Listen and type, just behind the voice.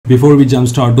Before we jump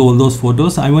start to all those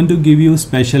photos, I want to give you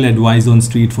special advice on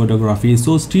street photography.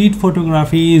 So street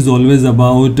photography is always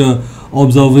about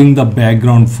observing the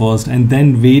background first and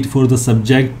then wait for the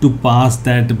subject to pass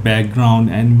that background,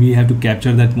 and we have to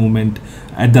capture that moment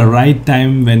at the right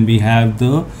time when we have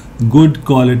the good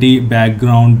quality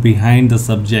background behind the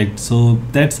subject. So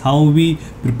that's how we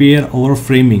prepare our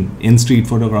framing in street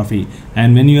photography.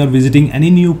 And when you are visiting any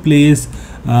new place,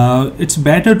 it's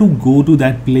better to go to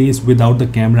that place without the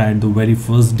camera at the very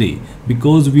first day,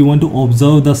 because we want to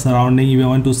observe the surrounding. We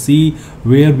want to see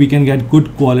where we can get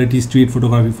good quality street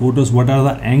photography photos, what are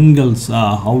the angles,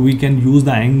 how we can use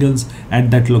the angles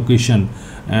at that location,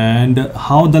 and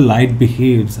how the light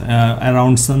behaves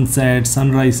around sunset,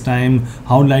 sunrise time,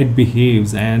 how light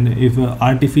behaves, and if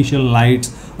artificial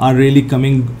lights are really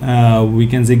coming, we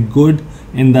can say good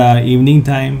in the evening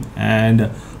time,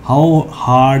 and how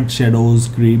hard shadows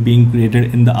being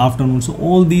created in the afternoon. So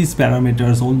all these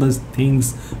parameters, all those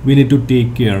things we need to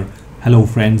take care. Hello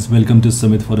friends, welcome to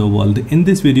Sumit Photo World. In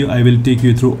this video I will take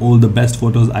you through all the best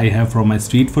photos I have from my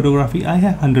street photography. I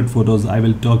have 100 photos. I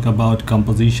will talk about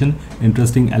composition,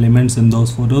 interesting elements in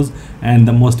those photos, and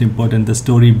the most important, the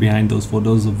story behind those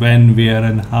photos, when, where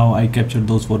and how I captured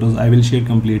those photos. I will share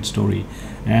complete story.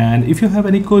 And if you have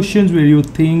any questions where you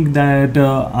think that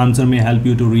answer may help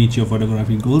you to reach your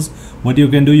photography goals, what you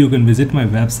can do, you can visit my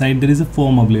website. There is a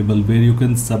form available where you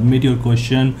can submit your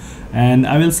question, and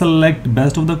I will select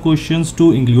best of the questions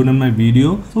to include in my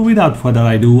video. So without further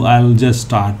ado, I'll just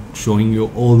start showing you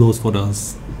all those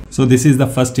photos. So this is the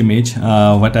first image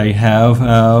what I have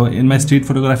in my street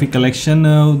photography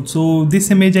collection. So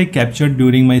this image I captured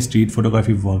during my street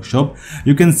photography workshop.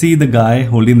 You can see the guy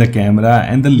holding the camera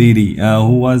and the lady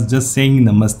who was just saying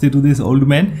namaste to this old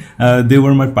man. They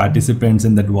were my participants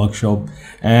in that workshop,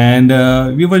 and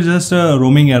we were just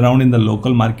roaming around in the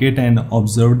local market and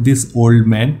observed this old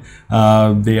man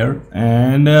there.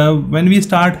 And when we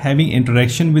start having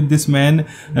interaction with this man,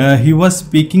 he was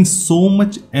speaking so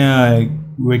much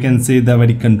we can say the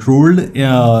very controlled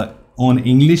on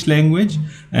English language,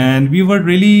 and we were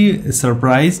really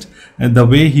surprised at the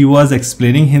way he was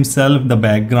explaining himself, the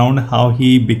background, how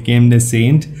he became a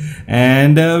saint,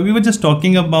 and we were just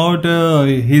talking about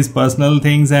his personal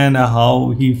things and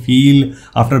how he feel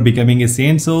after becoming a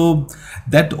saint. So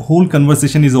that whole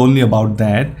conversation is only about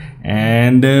that,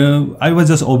 and I was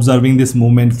just observing this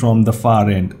moment from the far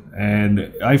end,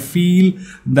 and I feel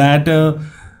that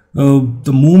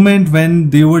the moment when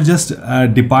they were just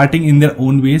departing in their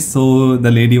own ways. So the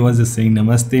lady was just saying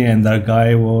namaste and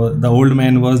the old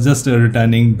man was just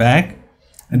returning back.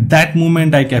 At that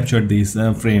moment I captured this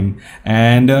frame,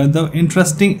 and the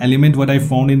interesting element what I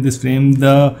found in this frame,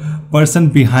 the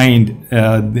person behind,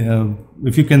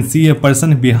 if you can see a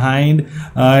person behind,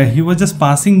 he was just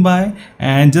passing by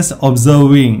and just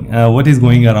observing what is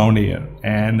going around here,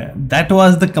 and that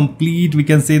was the complete, we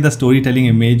can say, the storytelling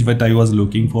image what I was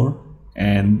looking for.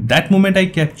 And that moment I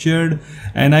captured,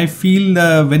 and I feel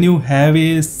when you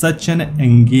have such an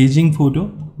engaging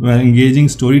photo, engaging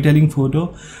storytelling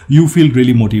photo, you feel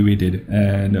really motivated.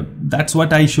 And that's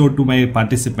what I showed to my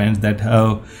participants, that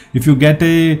if you get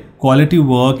a quality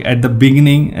work at the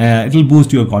beginning, it will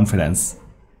boost your confidence.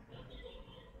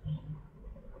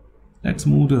 Let's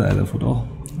move to the other photo.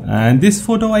 And this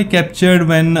photo I captured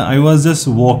when I was just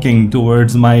walking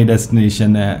towards my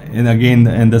destination, and again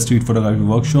in the street photography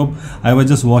workshop. I was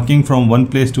just walking from one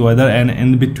place to other, and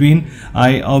in between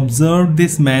I observed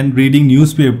this man reading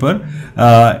newspaper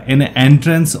in an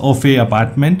entrance of a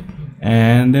apartment,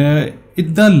 and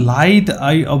the light,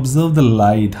 I observed the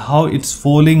light, how it's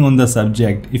falling on the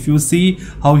subject. If you see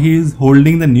how he is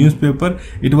holding the newspaper,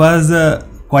 it was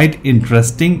quite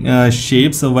interesting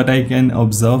shapes of what I can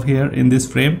observe here in this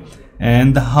frame,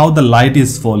 and how the light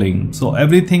is falling. So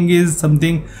everything is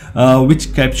something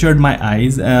which captured my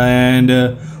eyes, and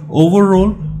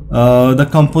overall the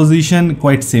composition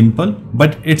quite simple,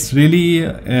 but it's really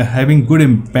having good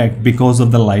impact because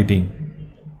of the lighting.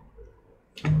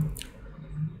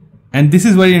 And this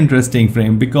is very interesting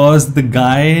frame, because the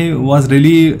guy was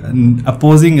really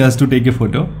opposing us to take a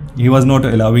photo. He was not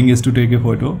allowing us to take a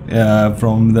photo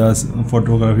from the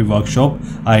photography workshop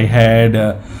I had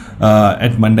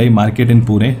at Mandai market in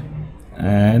Pune,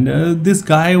 and this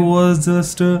guy was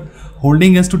just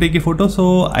holding us to take a photo.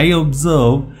 So I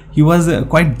observed he was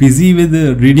quite busy with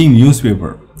reading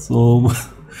newspaper. So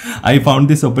I found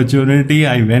this opportunity.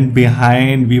 I went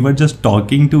behind. We were just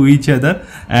talking to each other,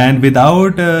 and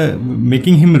without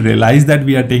making him realize that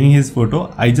we are taking his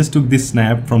photo, I just took this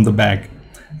snap from the back.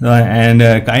 And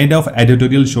kind of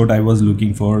editorial shot I was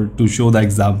looking for to show the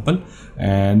example,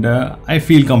 and I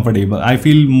feel comfortable. I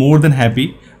feel more than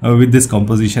happy with this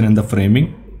composition and the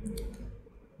framing.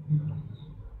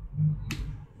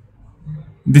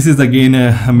 This is again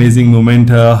an amazing moment.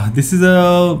 This is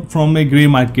from a grey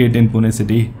market in Pune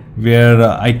city, where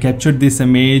I captured this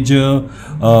image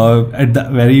at the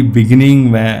very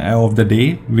beginning of the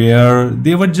day, where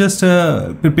they were just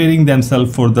preparing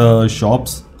themselves for the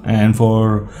shops and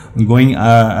for going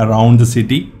around the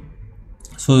city.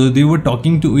 So they were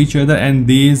talking to each other, and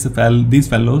these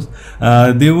fellows,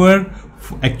 they were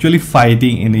actually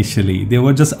fighting initially. They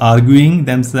were just arguing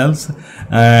themselves,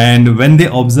 and when they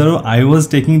observed I was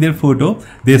taking their photo,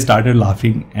 they started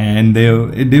laughing, and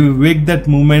they make that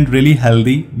moment really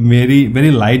healthy,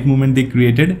 very light moment they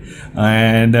created.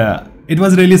 And it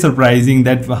was really surprising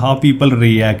that how people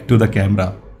react to the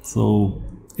camera. So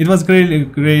it was great,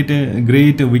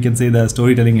 we can say, the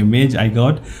storytelling image I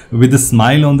got with a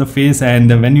smile on the face. And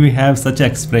when we have such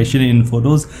expression in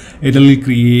photos, it will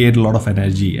create a lot of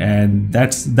energy. And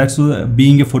that's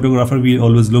being a photographer, we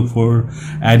always look for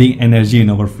adding energy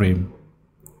in our frame.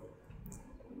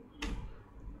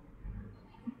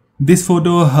 This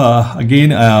photo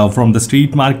again from the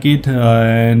street market,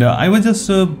 and I was just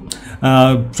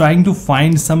trying to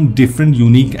find some different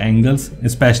unique angles,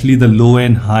 especially the low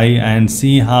and high, and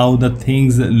see how the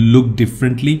things look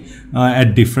differently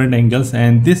at different angles.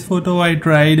 And this photo I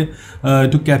tried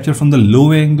to capture from the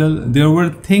low angle. There were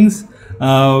things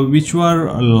which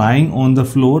were lying on the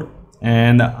floor,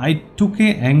 and I took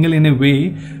an angle in a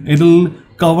way it'll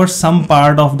cover some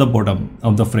part of the bottom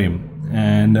of the frame,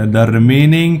 and the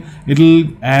remaining it'll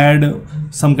add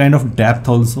some kind of depth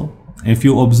also. If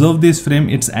you observe this frame,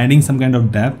 it's adding some kind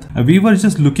of depth. We were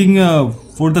just looking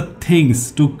for the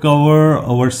things to cover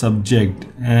our subject,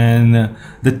 and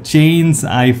the chains,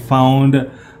 I found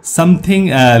something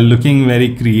looking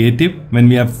very creative when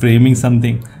we are framing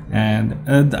something. And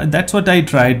that's what I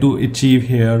try to achieve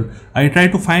here. I try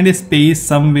to find a space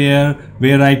somewhere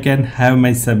where I can have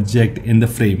my subject in the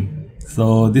frame.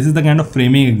 So this is the kind of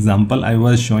framing example I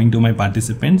was showing to my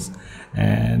participants,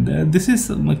 and this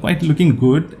is quite looking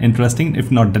good, interesting,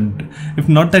 if not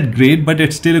that great, but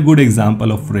it's still a good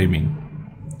example of framing.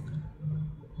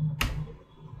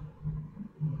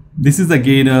 This is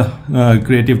again a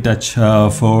creative touch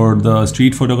for the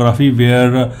street photography,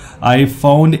 where I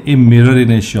found a mirror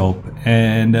in a shop,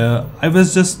 and I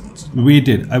was just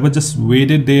waited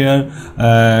there,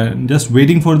 just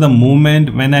waiting for the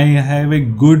moment when I have a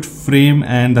good frame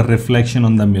and the reflection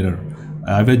on the mirror.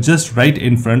 I was just right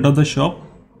in front of the shop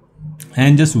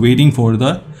and just waiting for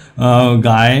the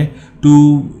guy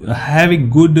to have a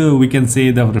good, we can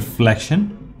say, the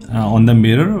reflection on the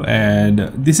mirror.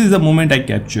 And this is the moment I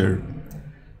captured.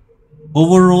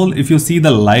 Overall, if you see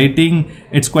the lighting,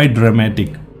 it's quite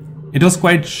dramatic. It was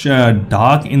quite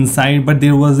dark inside, but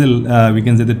there was a we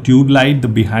can say the tube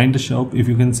light behind the shop. If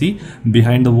you can see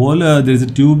behind the wall, there is a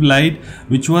tube light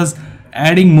which was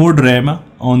adding more drama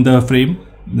on the frame.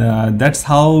 That's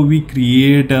how we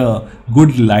create a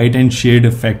good light and shade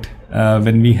effect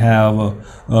when we have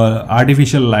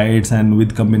artificial lights and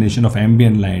with combination of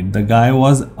ambient light. The guy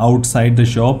was outside the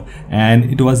shop, and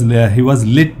it was he was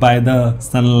lit by the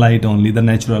sunlight only, the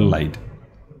natural light.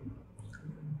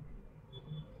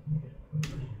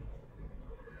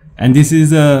 And this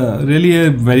is really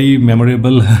a very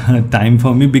memorable time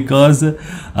for me, because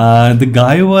the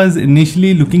guy was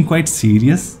initially looking quite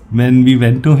serious when we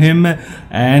went to him,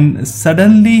 and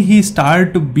suddenly he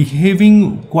started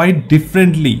behaving quite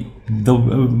differently.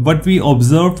 What we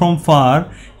observed from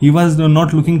far, he was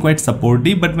not looking quite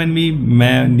supportive, but when we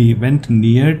went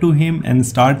near to him and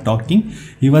start talking,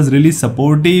 he was really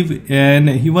supportive, and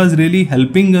he was really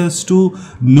helping us to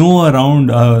know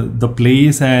around the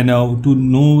place, and to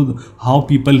know how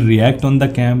people react on the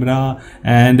camera,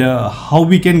 and how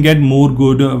we can get more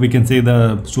good, we can say,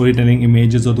 the storytelling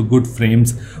images or the good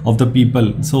frames of the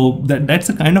people. So that's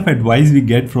the kind of advice we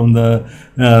get from the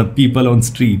people on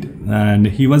street. And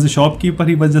he was a shopkeeper.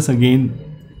 He was just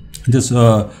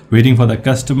waiting for the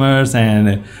customers,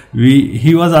 and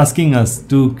he was asking us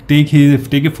to take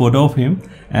a photo of him,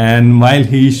 and while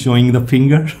he is showing the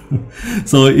finger.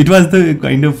 So it was the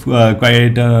kind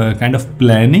of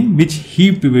planning which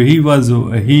he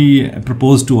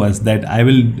proposed to us, that I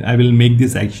will make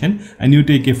this action and you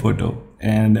take a photo.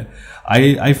 And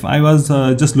I was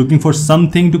just looking for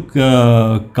something to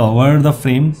cover the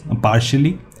frames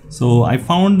partially. So I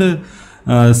found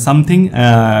something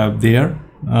there,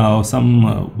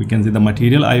 some we can say the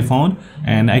material I found,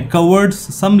 and I covered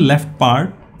some left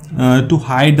part to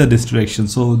hide the distraction.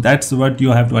 So that's what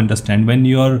you have to understand when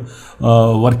you are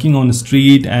working on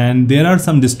street and there are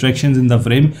some distractions in the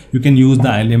frame. You can use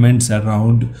the elements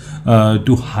around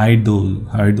to hide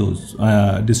those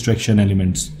distraction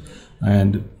elements,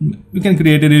 and you can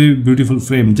create a really beautiful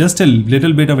frame. Just a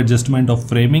little bit of adjustment of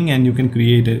framing and you can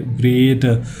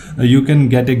you can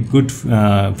get a good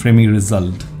framing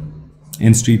result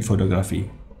in street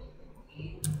photography.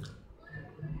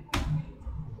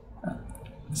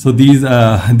 So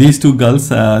these two girls,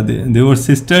 they were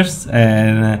sisters,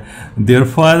 and their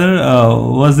father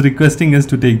was requesting us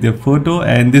to take their photo,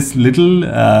 and this little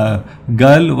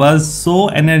girl was so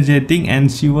energetic and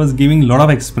she was giving a lot of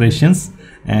expressions,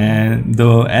 and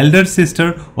the elder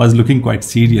sister was looking quite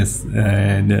serious.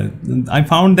 And I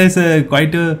found this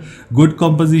quite a good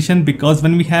composition, because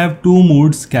when we have two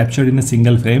moods captured in a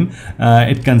single frame,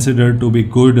 it considered to be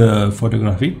good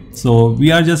photography. So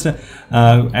we are just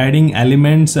adding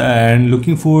elements and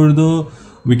looking for the,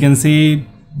 we can say,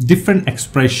 different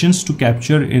expressions to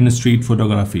capture in street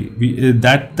photography.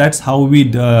 That's how we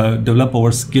develop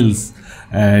our skills.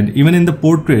 And even in the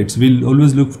portraits, we'll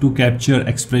always look to capture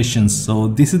expressions. So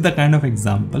this is the kind of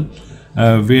example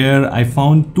where I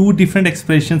found two different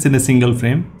expressions in a single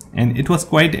frame, and it was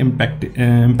quite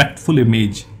impactful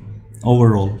image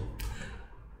overall.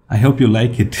 I hope you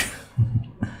like it.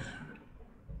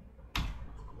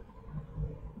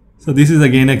 So this is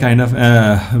again a kind of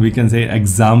we can say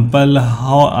example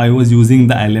how I was using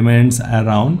the elements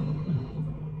around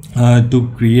to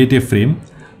create a frame.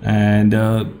 And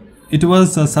it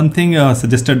was something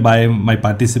suggested by my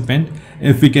participant.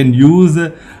 If we can use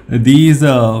these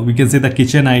we can say the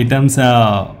kitchen items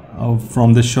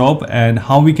from the shop, and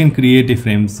how we can create a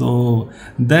frame. So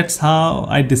that's how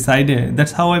I decided,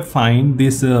 that's how I find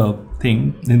this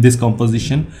thing in this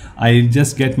composition. I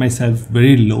just get myself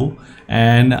very low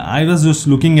and I was just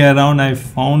looking around. I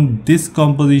found this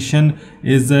composition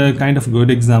is a kind of good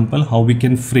example how we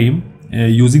can frame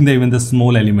using even the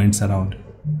small elements around.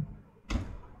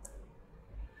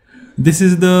 This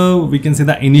is the, we can say,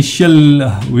 the initial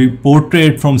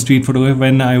portrait from street photography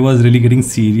when I was really getting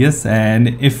serious.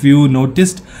 And if you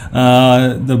noticed,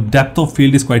 the depth of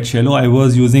field is quite shallow. I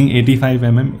was using 85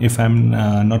 mm, if I'm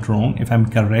not wrong, if I'm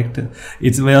correct.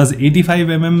 It was 85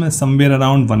 mm, somewhere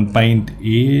around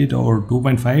 1.8 or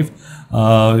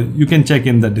 2.5. You can check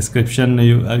in the description.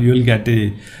 You will get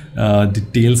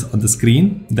details on the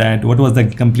screen that what was the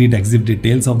complete exhibit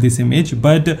details of this image.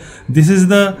 But this is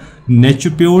the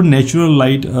pure natural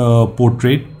light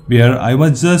portrait, where I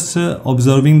was just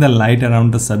observing the light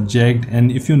around the subject.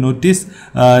 And if you notice,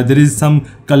 there is some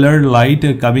colored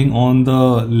light coming on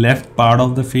the left part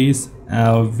of the face,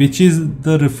 which is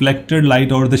the reflected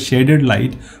light or the shaded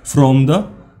light from the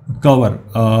cover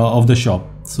of the shop.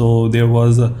 So there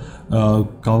was a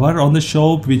cover on the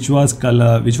shop which was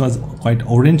quite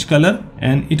orange color,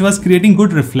 and it was creating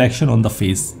good reflection on the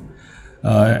face.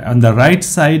 On the right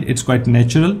side, it's quite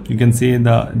natural. You can see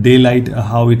the daylight,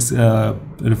 how it's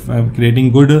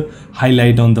creating good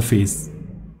highlight on the face.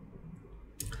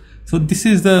 So this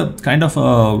is the kind of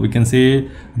we can say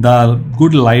the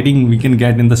good lighting we can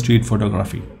get in the street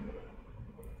photography.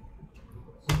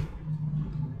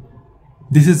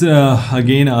 This is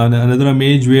again another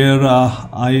image where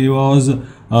I was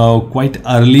quite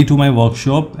early to my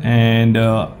workshop, and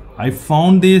I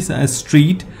found this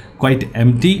street quite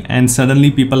empty, and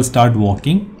suddenly people start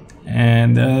walking.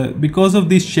 And because of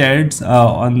these sheds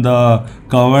on the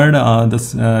covered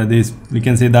this we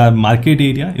can say the market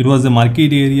area, it was a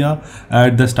market area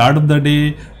at the start of the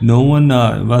day. No one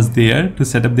was there to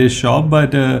set up their shop,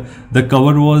 but the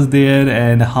cover was there,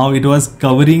 and how it was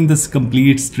covering this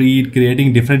complete street,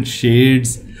 creating different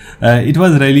shades. It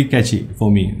was really catchy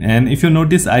for me. And if you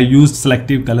notice, I used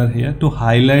selective color here to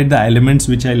highlight the elements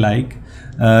which I like.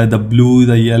 The blue,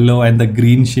 the yellow and the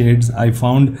green shades, I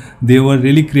found they were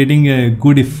really creating a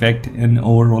good effect in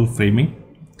overall framing.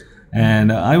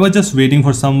 And I was just waiting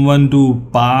for someone to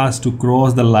pass, to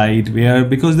cross the light,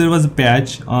 because there was a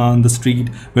patch on the street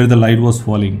where the light was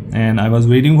falling, and I was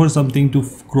waiting for something to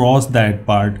cross that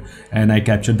part, and I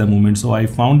captured the moment. So I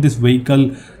found this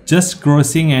vehicle just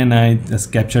crossing and I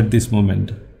just captured this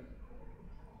moment.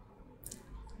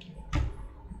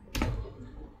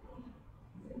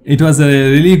 It was a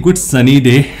really good sunny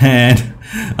day, and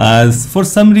For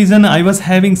some reason, I was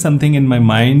having something in my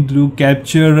mind to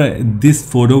capture this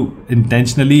photo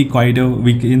intentionally. Quite a,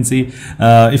 we can see,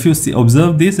 if you see,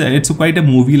 observe this, it's quite a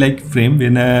movie-like frame.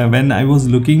 When I was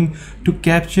looking to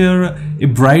capture a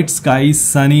bright sky,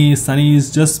 sunny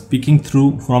is just peeking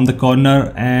through from the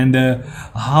corner, and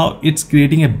how it's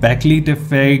creating a backlit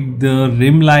effect, the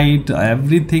rim light,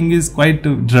 everything is quite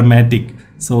dramatic.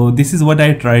 So this is what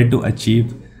I tried to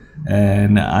achieve,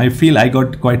 and I feel I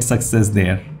got quite success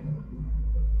there.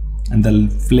 And the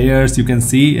flares, you can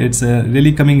see it's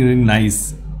really coming really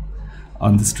nice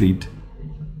on the street.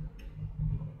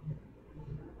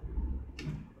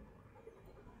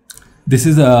 This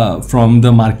is from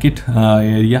the market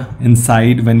area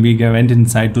inside. When we went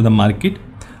inside to the market,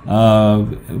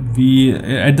 we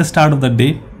at the start of the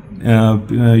day,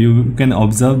 you can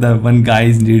observe that one guy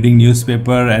is reading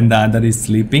newspaper and the other is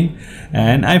sleeping,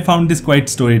 and I found this quite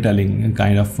storytelling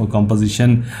kind of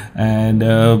composition. And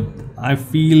I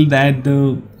feel that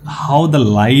how the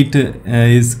light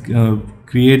is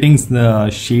creating the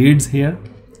shades here.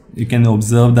 You can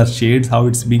observe the shades, how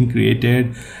it's being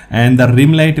created, and the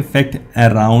rim light effect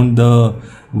around the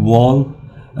wall,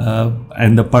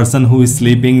 and the person who is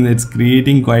sleeping, it's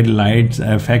creating quite light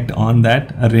effect on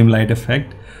that, a rim light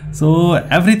effect. So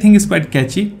everything is quite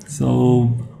catchy. So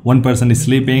one person is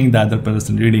sleeping, the other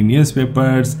person reading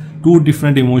newspapers, two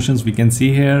different emotions we can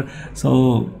see here.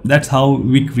 So that's how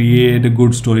we create a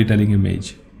good storytelling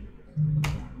image.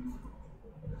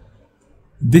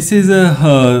 This is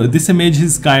this image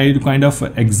is kind of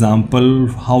example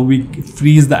how we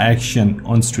freeze the action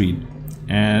on street.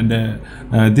 And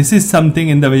this is something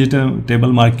in the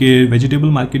vegetable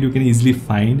market you can easily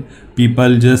find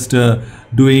people just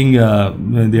doing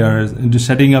they are just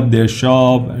setting up their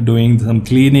shop, doing some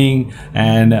cleaning,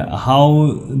 and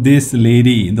how this old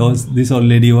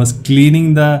lady was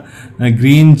cleaning the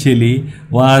green chili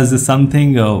was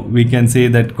something we can say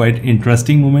that quite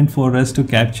interesting moment for us to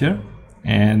capture.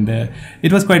 And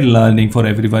it was quite learning for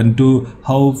everyone to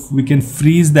how we can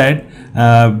freeze that,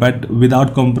 but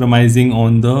without compromising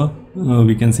on the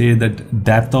we can say that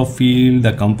depth of field,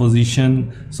 the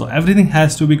composition. So everything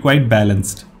has to be quite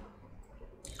balanced.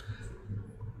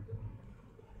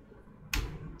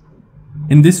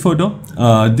 In this photo,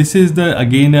 this is the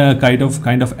again a kind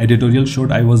of editorial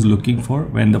shot I was looking for,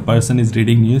 when the person is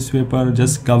reading newspaper,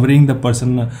 just covering the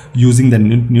person using the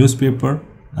newspaper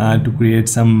to create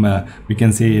some we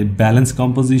can say balanced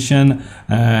composition.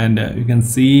 And you can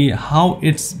see how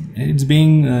it's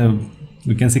being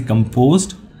we can say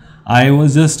composed. I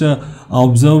was just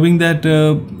observing that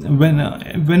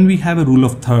when we have a rule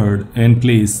of third in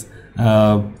place,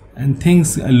 and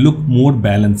things look more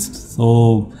balanced.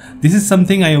 So this is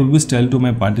something I always tell to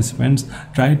my participants: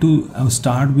 try to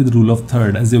start with rule of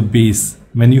third as your base.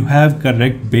 When you have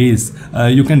correct base,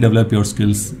 you can develop your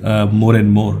skills more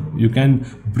and more. You can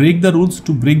break the rules.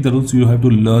 To break the rules, you have to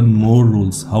learn more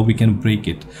rules, how we can break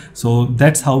it. So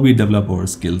that's how we develop our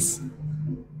skills.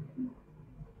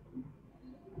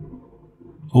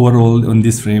 Overall, on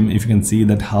this frame, if you can see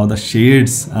that how the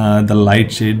shades, the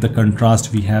light shade, the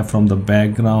contrast we have from the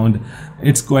background,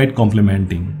 it's quite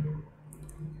complementing.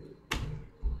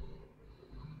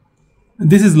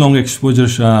 This is long exposure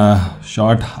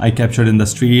shot I captured in the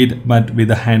street, but with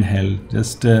a handheld.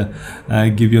 Just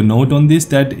give you a note on this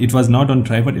that it was not on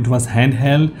tripod, it was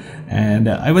handheld, and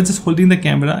I was just holding the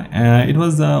camera. It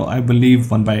was I believe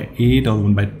 1/8 or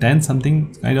 1/10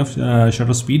 something kind of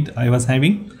shutter speed I was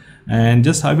having, and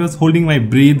just I was holding my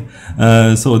breath,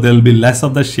 so there will be less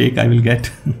of the shake I will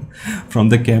get from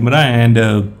the camera, and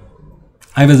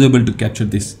I was able to capture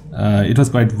this. It was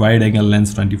quite wide angle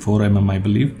lens, 24 mm I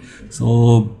believe.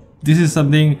 So this is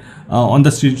something on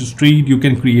the street you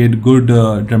can create good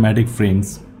dramatic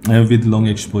frames with long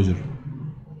exposure.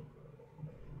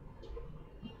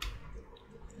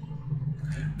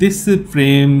 This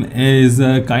frame is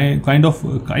kind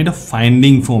of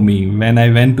finding for me. When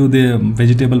I went to the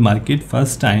vegetable market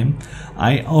first time,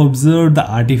 I observed the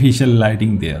artificial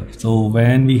lighting there. So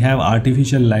when we have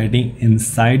artificial lighting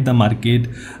inside the market,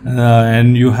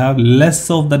 and you have less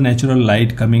of the natural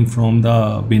light coming from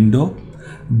the window,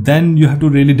 then you have to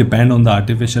really depend on the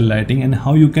artificial lighting and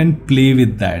how you can play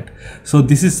with that. So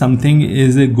this is something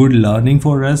is a good learning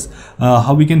for us,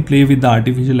 how we can play with the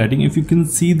artificial lighting. If you can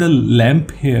see the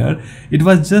lamp here, it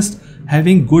was just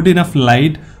having good enough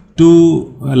light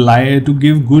to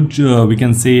give good we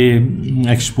can say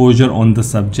exposure on the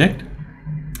subject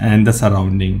and the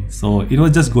surrounding. So it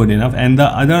was just good enough. And the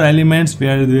other elements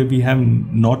where we have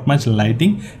not much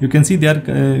lighting, you can see they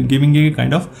are giving a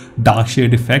kind of dark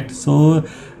shade effect. So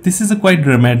this is a quite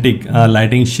dramatic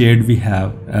lighting shade we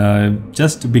have.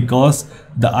 Just because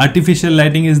the artificial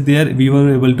lighting is there, we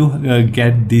were able to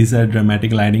get this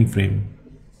dramatic lighting frame.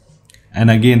 And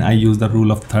again, I use the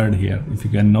rule of third here. If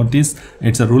you can notice,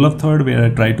 it's a rule of third where I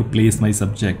try to place my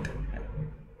subject.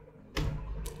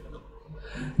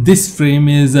 This frame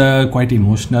is quite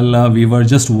emotional. We were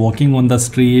just walking on the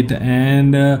street,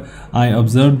 and I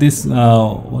observed this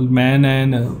old man,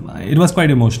 and it was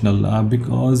quite emotional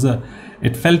because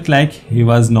it felt like he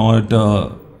was not,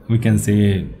 we can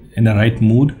say, in the right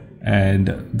mood, and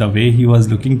the way he was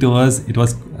looking to us, it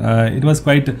was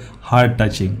quite heart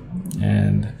touching.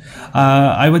 And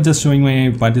I was just showing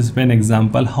my participant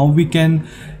example how we can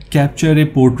capture a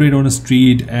portrait on a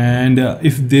street, and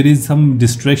if there is some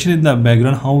distraction in the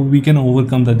background, how we can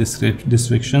overcome the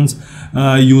distractions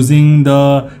using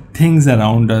the things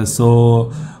around us.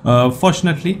 So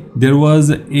fortunately there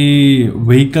was a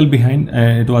vehicle behind,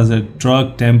 it was a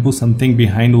truck, tempo, something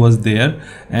behind was there,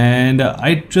 and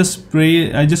I just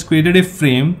created a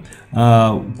frame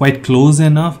quite close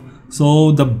enough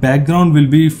so the background will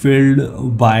be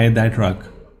filled by that truck.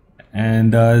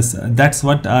 And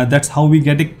that's how we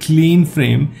get a clean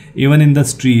frame even in the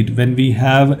street when we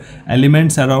have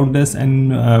elements around us,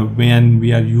 and when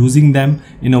we are using them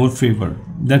in our favor.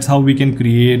 That's how we can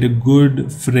create a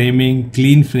good framing,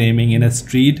 clean framing in a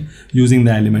street using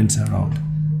the elements around.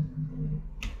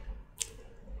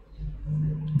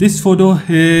 This photo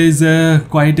is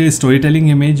quite a storytelling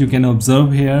image. You can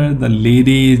observe here the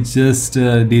lady is just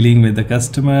dealing with the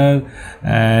customer,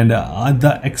 and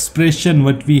the expression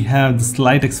what we have, the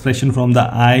slight expression from the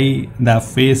eye, the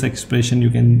face expression, you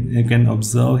can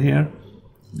observe here,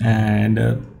 and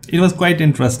it was quite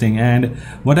interesting. And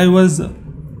what I was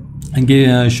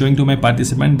showing to my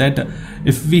participant, that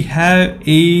if we have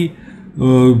a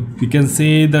we can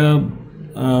say the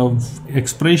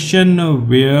expression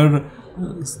where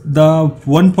the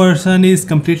one person is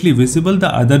completely visible,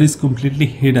 the other is completely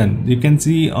hidden. You can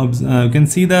see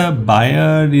the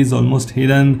buyer is almost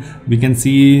hidden. We can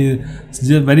see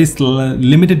very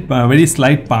limited, very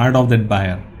slight part of that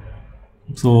buyer.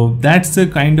 So that's the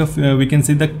kind of we can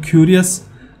say the curious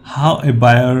how a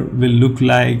buyer will look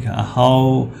like,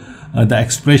 how the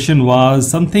expression was,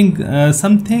 something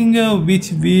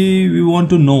which we want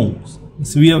to know.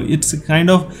 So it's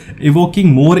kind of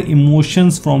evoking more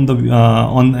emotions from the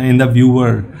in the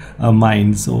viewer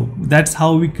mind. So that's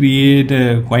how we create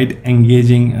a quite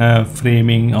engaging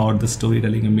framing or the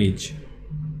storytelling image.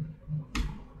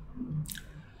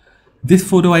 This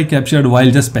photo I captured while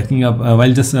just packing up,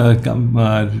 while just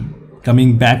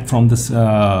coming back from this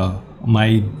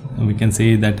my, we can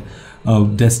say that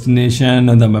destination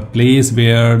and the place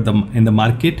where in the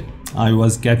market I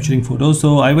was capturing photos.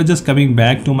 So I was just coming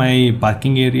back to my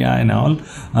parking area and all,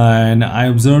 and I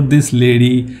observed this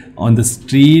lady on the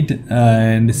street,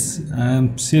 and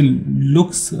she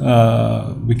looks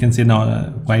we can say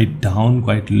now quite down,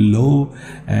 quite low,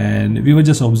 and we were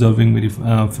just observing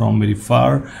from very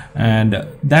far, and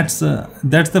that's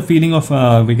the feeling of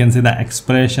we can say the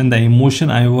expression, the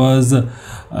emotion I was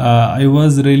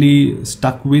really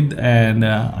stuck with, and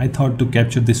I thought to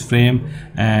capture this frame.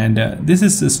 And this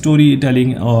is a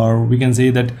storytelling, or we can say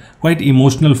that quite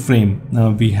emotional frame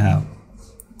we have.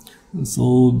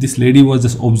 So this lady was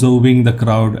just observing the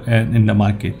crowd in the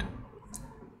market.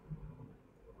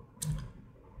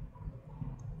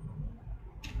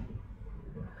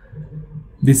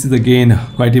 This is again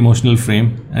quite emotional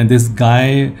frame, and this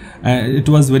guy, it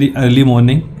was very early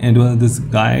morning, and this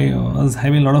guy was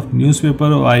having a lot of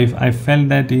newspaper. I felt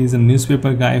that he's a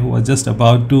newspaper guy who was just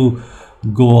about to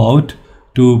go out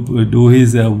to do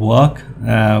his work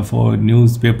for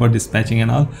newspaper dispatching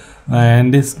and all,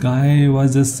 and this guy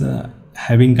was just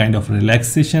having kind of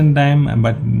relaxation time,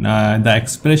 but the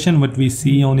expression what we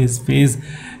see on his face,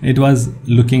 it was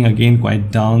looking again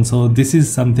quite down. So this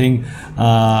is something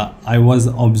I was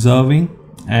observing,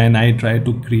 and I tried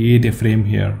to create a frame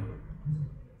here.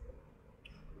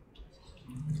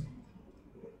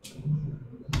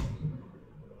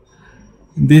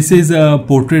 This is a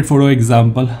portrait photo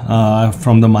example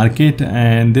from the market,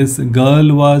 and this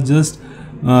girl was just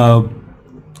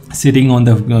sitting on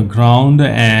the ground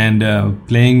and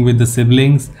playing with the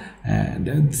siblings,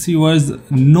 and she was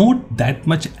not that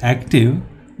much active.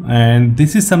 And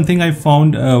this is something I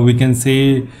found we can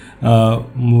say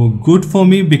good for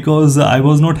me, because I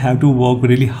was not have to work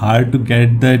really hard to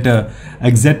get that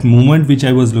exact moment which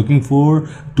I was looking for,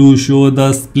 to show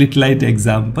the split light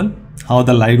example, how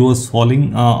the light was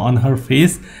falling on her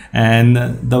face, and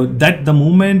the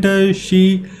moment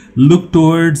she looked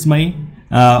towards my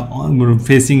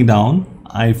facing down,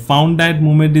 I found that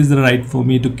moment is right for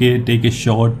me to take a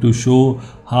shot to show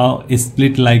how a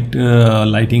split light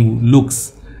lighting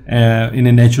looks in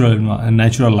a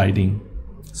natural lighting.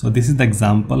 So this is the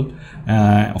example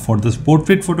for this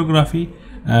portrait photography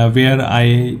where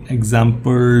I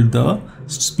exampled the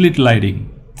split lighting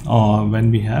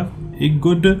when we have a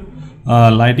good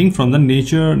lighting from the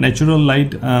natural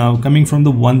light coming from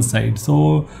the one side.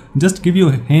 So just give you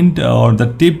a hint or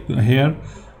the tip here,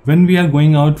 when we are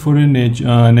going out for a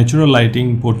natural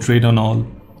lighting portrait and all,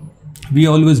 we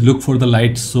always look for the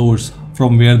light source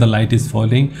from where the light is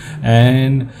falling,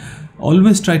 and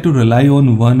always try to rely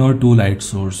on one or two light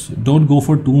source. Don't go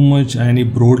for too much any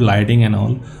broad lighting and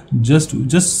all.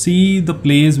 Just see the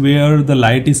place where the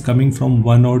light is coming from,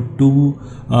 one or two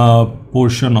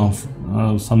portion of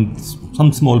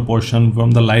some small portion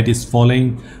from the light is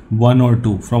falling, one or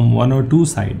two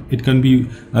side. It can be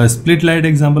a split light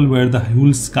example where the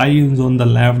whole sky is on the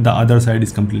left, the other side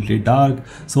is completely dark.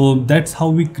 So that's how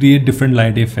we create different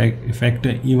light effect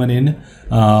even in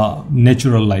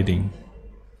natural lighting.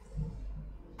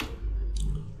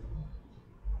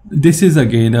 This is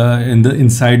again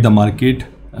inside the market,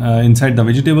 inside the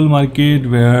vegetable market,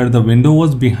 where the window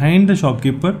was behind the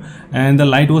shopkeeper and the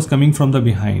light was coming from the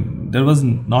behind. There was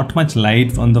not much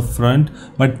light on the front,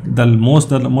 but the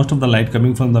most of the light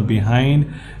coming from the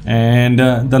behind. And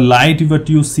the light what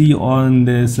you see on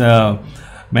this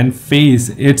man face,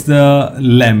 it's the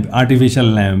lamp, artificial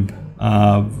lamp,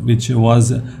 which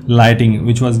was lighting,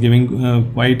 which was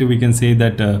giving quite, we can say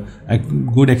that a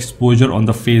good exposure on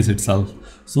the face itself.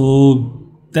 So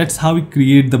that's how we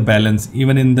create the balance.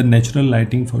 Even in the natural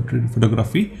lighting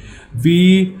photography,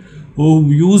 we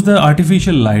use the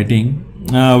artificial lighting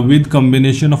with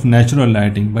combination of natural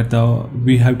lighting, but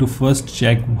we have to first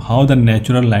check how the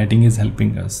natural lighting is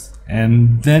helping us,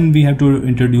 and then we have to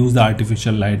introduce the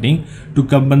artificial lighting to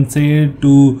compensate,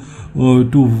 to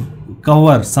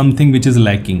cover something which is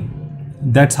lacking.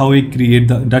 That's how we create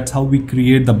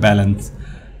the balance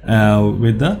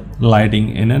with the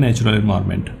lighting in a natural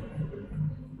environment.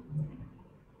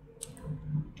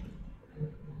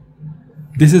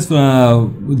 This is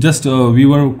we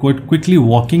were quite quickly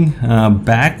walking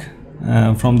back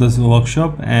from this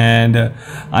workshop, and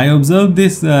I observed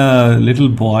this little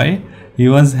boy. He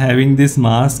was having this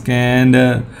mask, and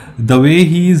the way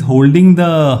he is holding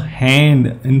the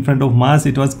hand in front of mask,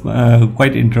 it was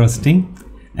quite interesting.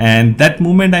 And that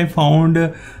moment I found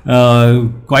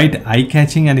quite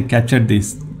eye-catching, and I captured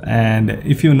this. And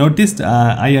if you noticed,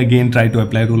 I again try to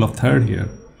apply rule of third here.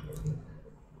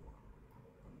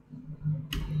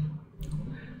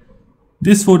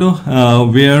 This photo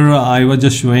where I was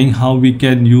just showing how we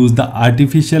can use the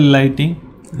artificial lighting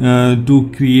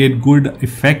to create good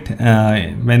effect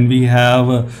when we have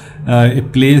a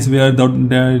place where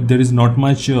there is not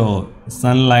much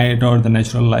sunlight or the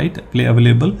natural light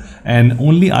available, and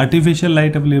only artificial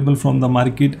light available from the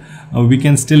market. We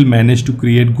can still manage to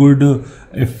create good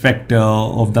effect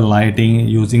of the lighting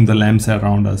using the lamps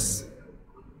around us.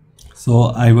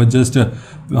 So I was just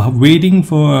waiting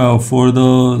for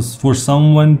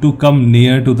someone to come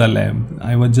near to the lamp.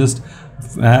 I was just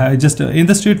in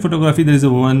the street photography, there is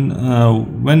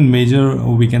one major,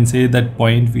 we can say, that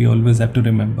point we always have to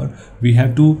remember. We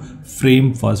have to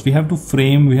frame first. We have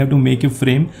to make a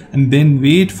frame, and then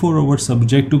wait for our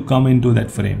subject to come into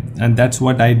that frame. And that's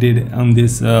what I did on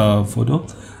this photo.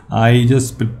 I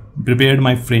just prepared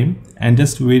my frame and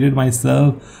just waited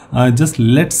myself, just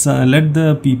let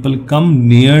the people come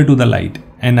near to the light,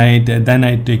 and then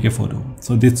I take a photo.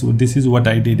 So this is what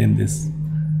I did in this.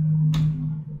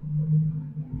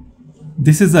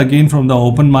 This is again from the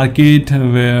open market,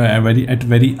 where at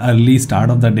very early start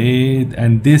of the day,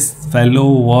 and this fellow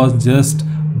was just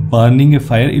burning a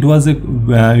fire. It was a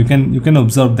you can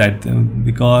observe that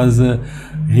because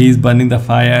he's burning the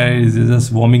fire, he's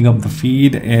just warming up the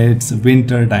feed. It's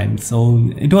winter time,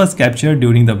 so it was captured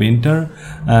during the winter,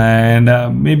 and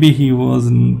maybe he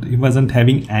wasn't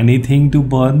having anything to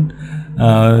burn,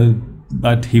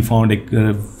 but he found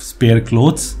a spare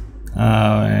clothes.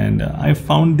 And I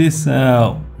found this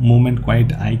moment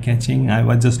quite eye-catching. I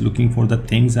was just looking for the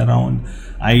things around.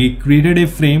 I created a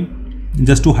frame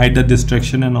just to hide the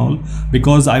distraction and all,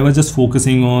 because I was just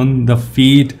focusing on the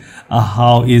feet,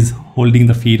 how is holding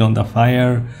the feet on the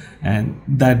fire, and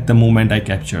that the moment I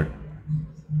captured.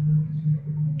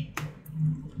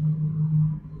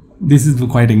 This is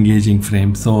quite engaging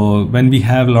frame. So when we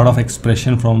have a lot of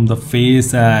expression from the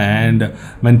face and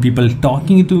when people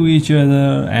talking to each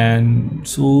other, and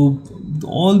so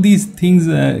all these things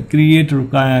create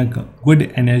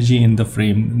good energy in the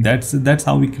frame. That's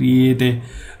how we create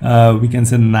a we can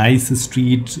say nice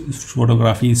street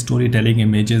photography, storytelling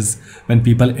images when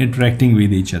people interacting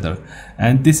with each other.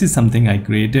 And this is something I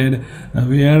created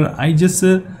where I just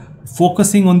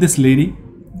focusing on this lady,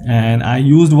 and I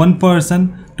used one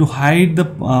person to hide the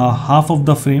half of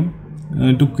the frame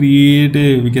to create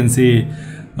a we can say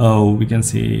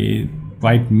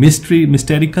quite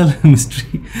mystical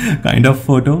mystery kind of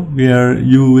photo, where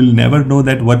you will never know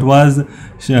that what was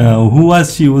who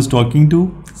was she was talking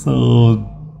to. So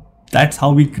that's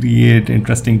how we create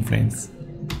interesting frames.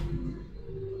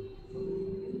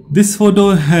 This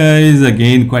photo is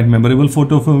again quite memorable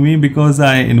photo for me, because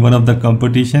in one of the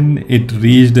competition it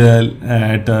reached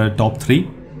at top 3.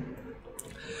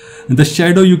 The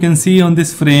shadow you can see on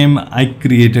this frame, I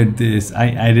created this. I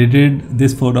edited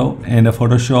this photo in a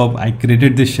Photoshop. I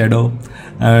created this shadow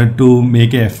to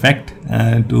make an effect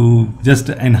to just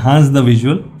enhance the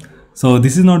visual. So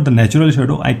this is not the natural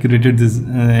shadow. I created this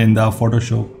in the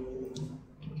Photoshop.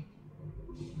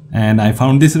 And I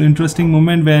found this interesting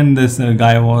moment when this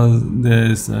guy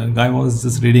was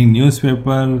just reading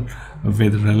newspaper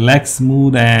with relaxed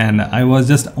mood, and I was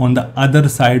just on the other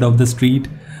side of the street.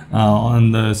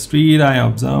 On the street, I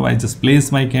observe, I just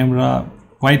placed my camera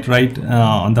quite right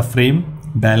on the frame,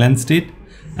 balanced it,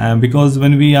 because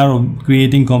when we are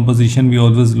creating composition, we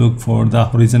always look for the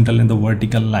horizontal and the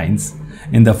vertical lines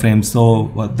in the frame.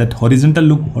 So that horizontal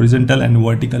look horizontal and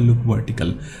vertical look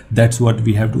vertical. That's what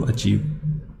we have to achieve.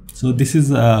 So this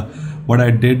is what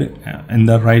I did in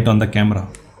the right on the camera.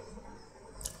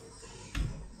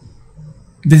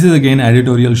 This is again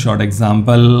editorial shot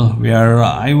example where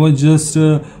I was just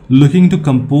looking to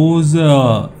compose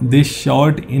this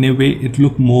shot in a way it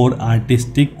looked more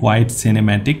artistic, quite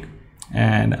cinematic,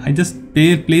 and I just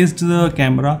placed the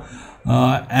camera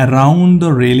around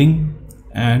the railing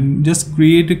and just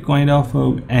create a kind of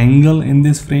angle in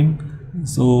this frame.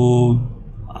 So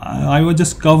I was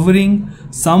just covering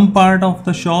some part of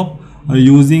the shop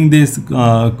using this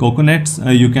coconuts.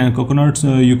 You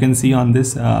can see on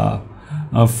this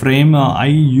frame. I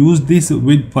use this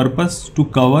with purpose to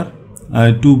cover,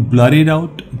 to blur it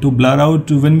out,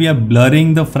 when we are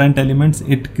blurring the front elements,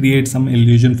 it creates some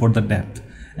illusion for the depth,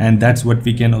 and that's what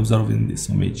we can observe in this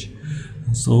image.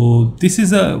 So this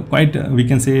is a quite we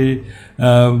can say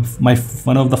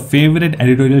one of the favorite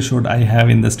editorial shot I have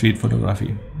in the street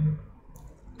photography.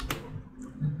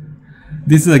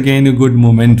 This is again a good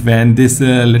moment when this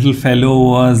little fellow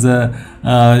was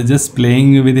just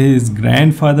playing with his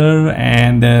grandfather,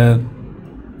 and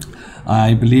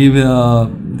I believe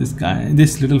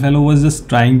this little fellow was just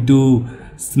trying to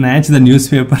snatch the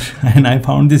newspaper, and I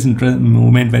found this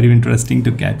moment very interesting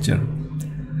to capture.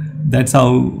 That's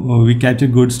how we capture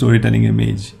good storytelling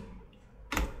image.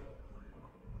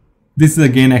 This is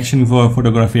again action for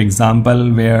photography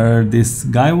example where this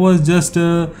guy was just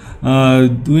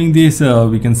doing this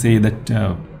we can say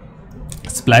that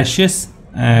splashes,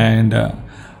 and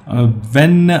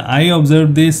when I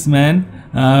observed this man,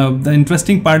 the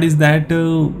interesting part is that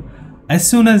as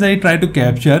soon as I try to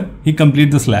capture, he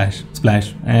complete the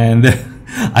splash, and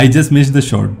I just missed the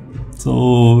shot.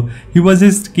 So he was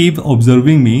just keep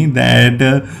observing me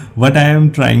that what I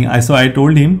am trying. So I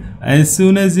told him, as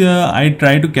soon as I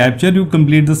try to capture, you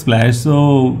complete the splash.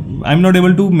 So I'm not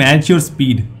able to match your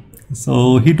speed.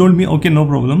 So he told me, okay, no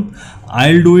problem,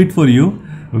 I'll do it for you.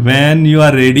 When you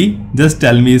are ready, just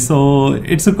tell me. So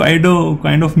it's a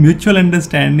kind of mutual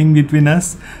understanding between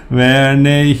us. When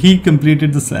he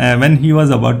completed the when he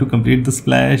was about to complete the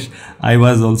splash, I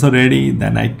was also ready.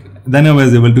 Then I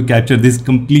was able to capture this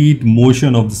complete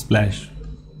motion of the splash.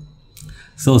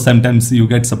 So sometimes you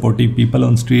get supportive people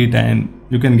on street and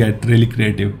you can get really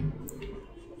creative.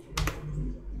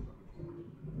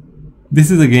 This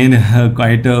is again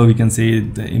quite we can say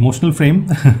the emotional frame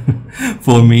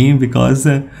for me, because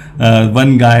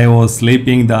one guy was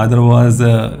sleeping, the other was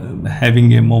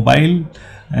having a mobile,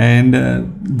 and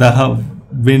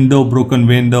the broken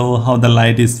window, how the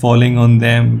light is falling on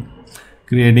them,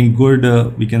 creating good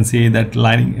we can say that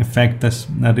lighting effect,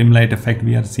 the rim light effect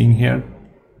we are seeing here.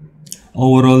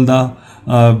 Overall, the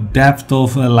depth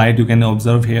of light you can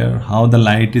observe here, how the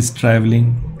light is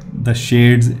traveling, the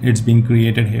shades it's being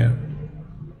created here.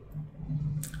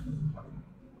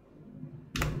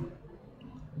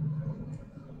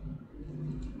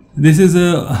 This is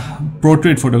a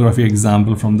portrait photography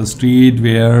example from the street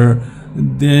where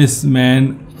this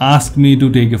man asked me to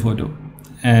take a photo,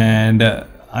 and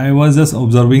I was just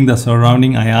observing the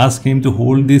surrounding. I asked him to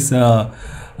hold this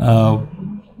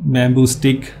bamboo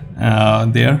stick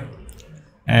there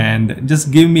and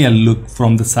just give me a look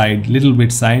from the side, little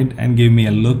bit side, and give me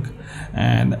a look,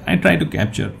 and I try to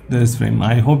capture this frame.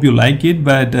 I hope you like it,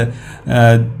 but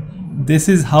this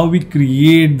is how we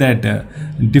create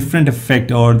that different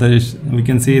effect, or we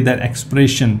can say that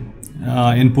expression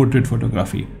in portrait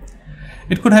photography.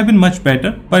 It could have been much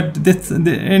better, but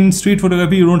in street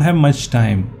photography you don't have much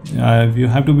time. You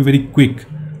have to be very quick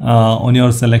on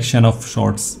your selection of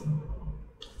shots.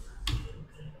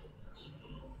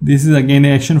 This is again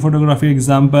an action photography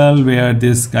example where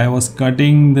this guy was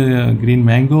cutting the green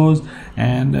mangoes,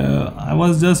 and I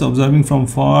was just observing from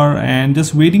far and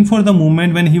just waiting for the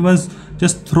moment when he was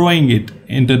just throwing it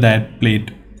into that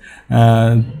plate,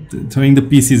 throwing the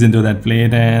pieces into that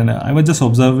plate, and I was just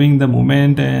observing the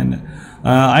moment, and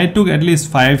I took at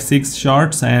least 5-6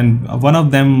 shots, and one of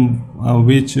them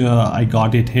which I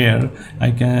got it here.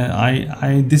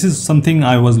 This is something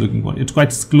I was looking for. It's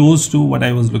quite close to what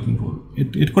I was looking for.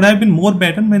 It could have been more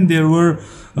better when there were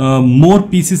more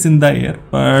pieces in the air,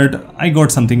 but I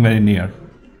got something very near.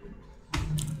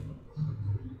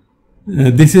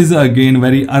 This is again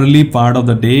very early part of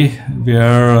the day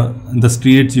where the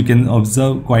streets you can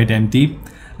observe quite empty.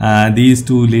 These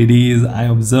two ladies I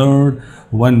observed,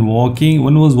 one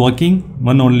was walking,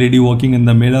 one old lady walking in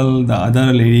the middle, the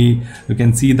other lady you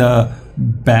can see the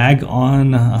bag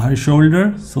on her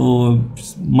shoulder, so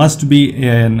must be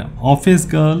an office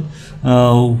girl,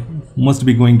 must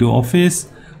be going to office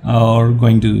or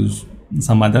going to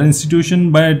some other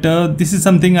institution. But this is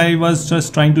something I was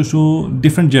just trying to show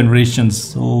different generations.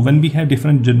 So when we have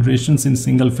different generations in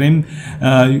single frame,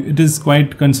 it is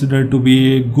quite considered to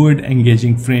be a good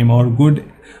engaging frame, or good,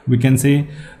 we can say,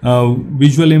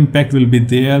 visual impact will be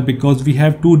there because we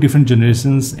have two different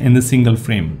generations in the single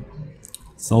frame.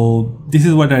 So this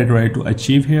is what I try to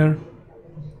achieve here.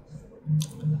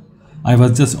 I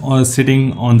was just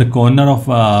sitting on the corner of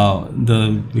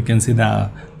we can say the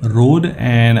road,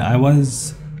 and I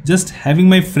was just having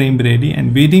my frame ready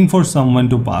and waiting for someone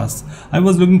to pass. I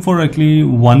was looking for actually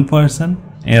one person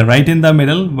right in the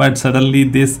middle, but suddenly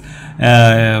this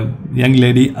young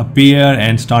lady appear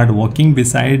and start walking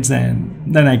besides,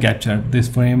 and then I captured this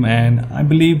frame, and I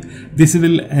believe this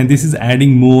is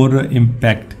adding more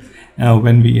impact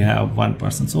when we have one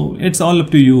person. So it's all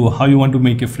up to you how you want to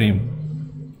make a frame.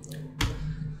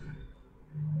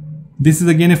 This is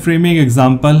again a framing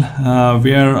example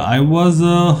where I was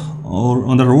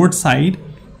on the road side.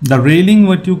 The railing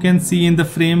what you can see in the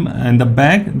frame and the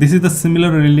back, this is the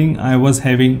similar railing I was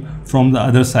having from the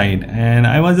other side, and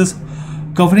I was just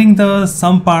covering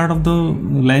some part of the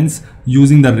lens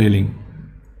using the railing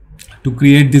to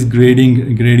create this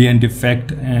gradient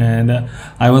effect, and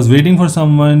I was waiting for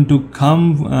someone to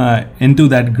come into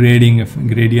that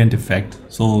gradient effect.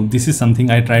 So this is something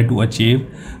I try to achieve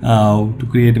to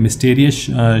create a mysterious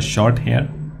shot here,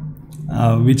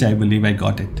 which I believe I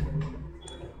got it.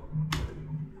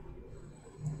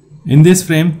 In this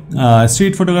frame,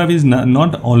 street photography is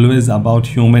not always about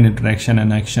human interaction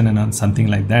and action and something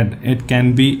like that. It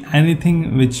can be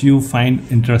anything which you find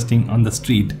interesting on the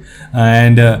street,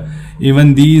 and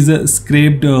even these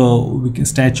scraped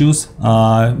statues,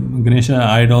 Ganesha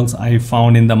idols I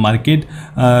found in the market,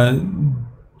 how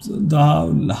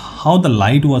the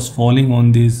light was falling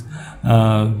on these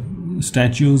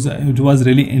statues, it was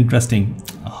really interesting.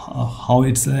 How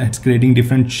it's creating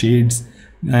different shades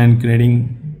and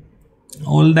creating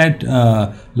all that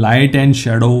light and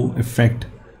shadow effect.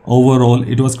 Overall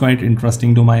it was quite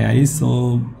interesting to my eyes,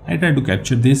 so I try to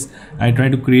capture this. I try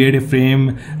to create a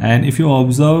frame, and if you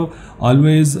observe,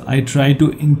 always I try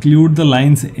to include the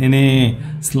lines in a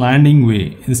slanting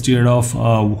way instead of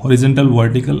horizontal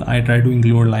vertical. I try to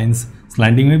include lines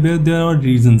slanting way, but there are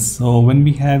reasons. So when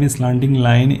we have a slanting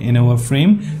line in our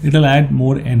frame, it will add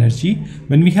more energy.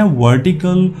 When we have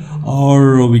vertical,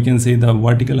 or we can say the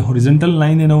vertical horizontal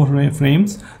line in our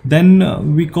frames,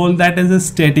 then we call that as a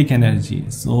static energy.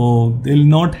 So they will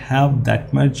not have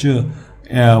that much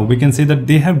we can say that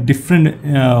they have different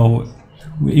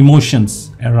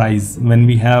emotions arise when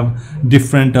we have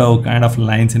different kind of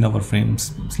lines in our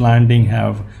frames. Slanting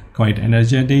have quite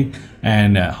energetic,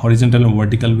 and horizontal and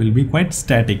vertical will be quite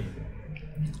static.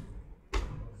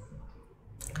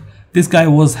 This guy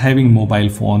was having mobile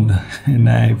phone and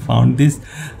I found this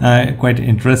quite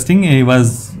interesting. He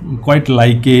was quite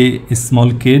like a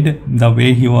small kid, the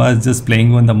way he was just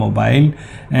playing on the mobile,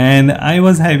 and I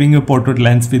was having a portrait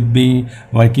lens with me,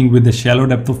 working with the shallow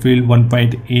depth of field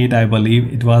 1.8, I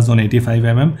believe it was on 85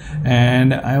 mm,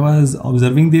 and I was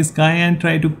observing this guy and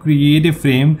try to create a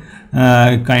frame,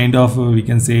 kind of we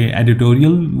can say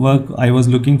editorial work I was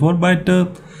looking for, but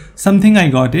something I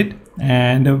got it.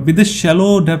 And with the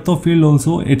shallow depth of field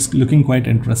also, it's looking quite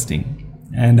interesting.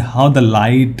 And how the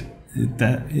light,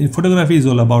 the photography is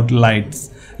all about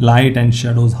light and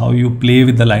shadows, how you play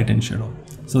with the light and shadow.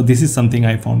 So this is something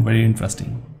I found very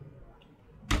interesting.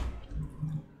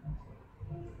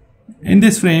 In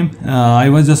this frame, I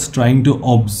was just trying to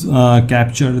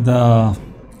capture the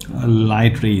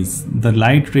light rays.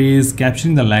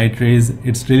 Capturing the light rays,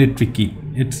 it's really tricky.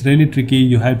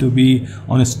 You have to be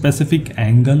on a specific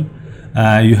angle.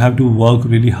 You have to work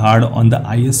really hard on the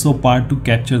ISO part to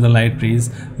capture the light rays.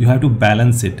 You have to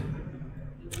balance it,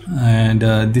 and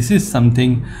this is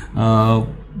something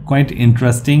quite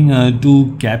interesting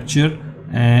to capture.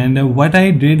 And what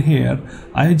I did here,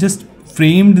 I just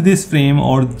framed this frame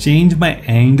or changed my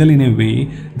angle in a way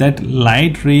that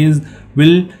light rays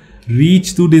will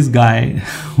reach to this guy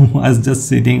who was just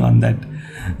sitting on that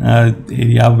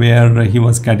area where he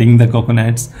was cutting the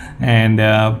coconuts, and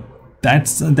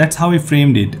that's how I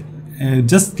framed it.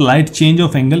 Just slight change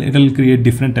of angle, it will create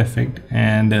different effect.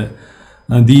 And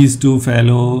these two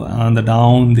fellow on the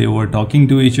down, they were talking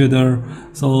to each other.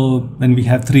 So when we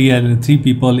have three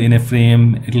people in a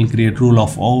frame, it will create rule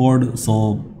of odd.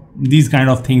 So these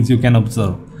kind of things you can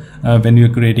observe when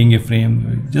you're creating a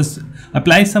frame. Just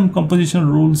apply some composition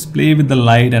rules, play with the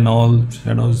light and all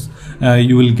shadows,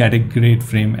 you will get a great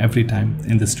frame every time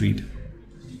in the street.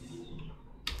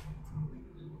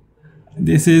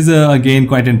 This is again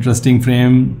quite interesting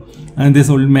frame, and this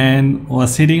old man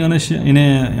was sitting on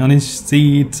his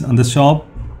seat on the shop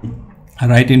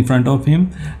right in front of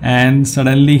him, and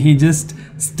suddenly he just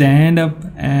stand up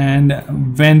and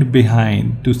went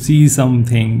behind to see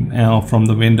something from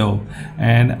the window,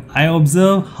 and I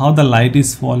observe how the light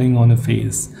is falling on a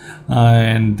face,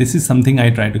 and this is something I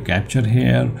try to capture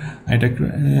here.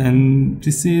 And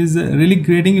this is really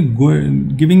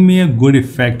giving me a good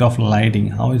effect of lighting,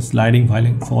 how it's lighting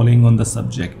falling on the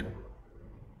subject.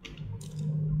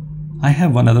 I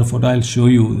have one other photo I'll show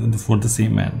you for the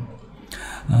same man.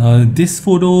 This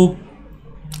photo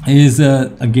is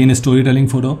again a storytelling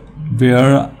photo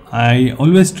where I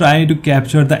always try to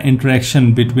capture the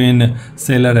interaction between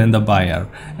seller and the buyer,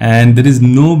 and there is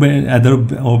no other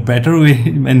or better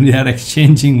way when we are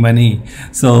exchanging money.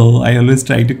 So I always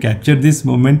try to capture this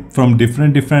moment from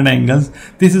different angles.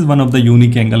 This is one of the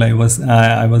unique angle I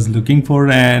was looking for,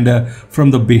 and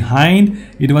from the behind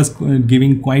it was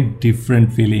giving quite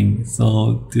different feeling.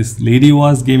 So this lady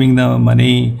was giving the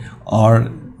money, or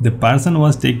the person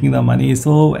was taking the money.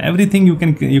 So everything you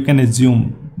can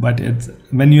assume. But it's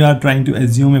when you are trying to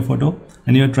assume a photo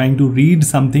and you are trying to read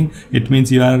something, it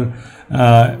means you are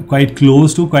quite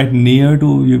near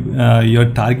to your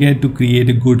target to create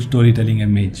a good storytelling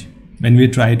image. When we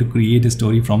try to create a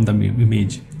story from the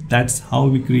image, that's how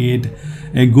we create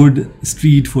a good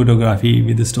street photography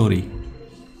with a story.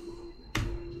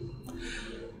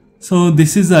 So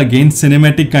this is again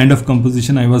cinematic kind of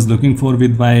composition I was looking for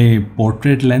with my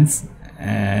portrait lens,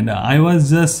 and I was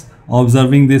just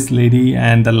observing this lady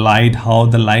and the light, how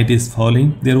the light is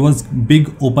falling. There was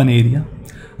big open area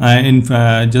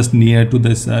just near to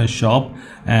this shop,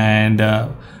 and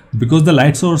because the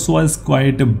light source was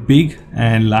quite big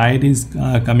and light is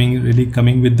coming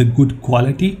with the good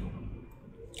quality,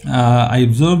 I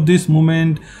observed this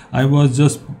moment. I was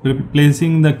just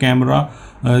placing the camera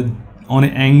on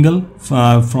an angle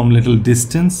from little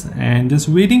distance and just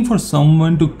waiting for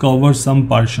someone to cover some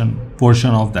portion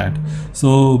of that.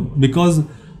 So because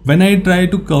when I try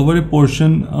to cover a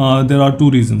portion, there are two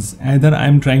reasons. Either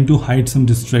I'm trying to hide some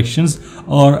distractions,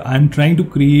 or I'm trying to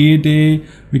create a,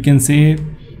 we can say,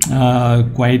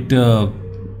 quite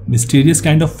mysterious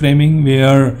kind of framing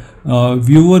where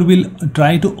viewer will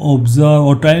try to observe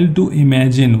or try to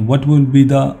imagine what will be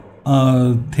the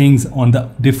things on the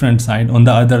different side, on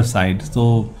the other side.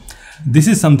 So this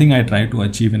is something I try to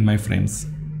achieve in my frames.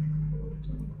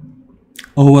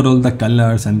 Overall, the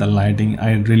colors and the lighting,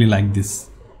 I really like this.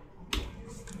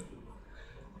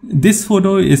 This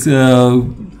photo is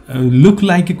look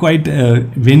like a quite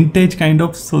vintage kind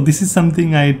of. So this is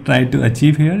something I tried to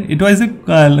achieve here. It was a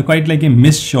quite like a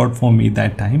missed shot for me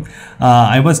that time.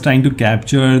 I was trying to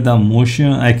capture the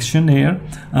motion action here,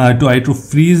 to try to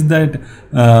freeze that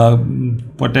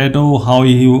potato, how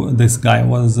this guy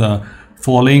was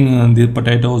falling the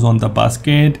potatoes on the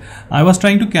basket. I was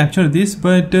trying to capture this,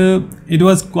 but it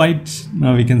was quite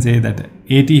we can say that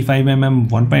 85mm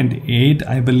 1.8,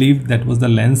 I believe that was the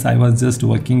lens. I was just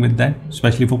working with that,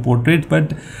 especially for portrait,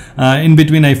 but in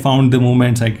between I found the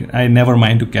moments I never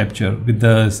mind to capture with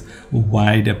the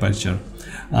wide aperture.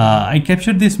 I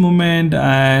captured this moment,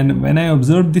 and when I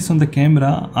observed this on the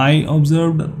camera, I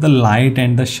observed the light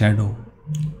and the shadow.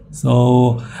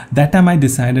 So that time I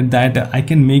decided that I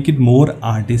can make it more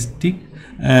artistic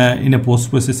in a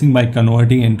post-processing by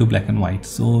converting into black and white.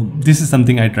 So this is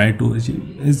something I try to achieve.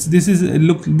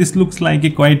 This looks like a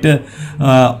quite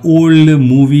old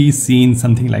movie scene,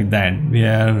 something like that,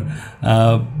 where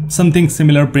something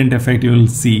similar print effect you will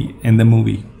see in the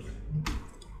movie.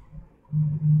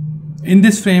 In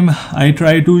this frame, I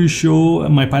try to show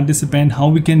my participant how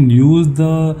we can use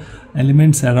the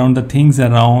elements around, the things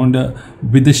around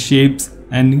with the shapes,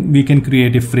 and we can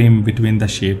create a frame between the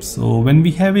shapes. So when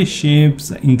we have a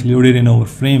shapes included in our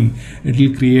frame, it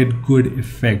will create good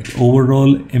effect.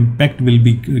 Overall impact will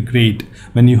be great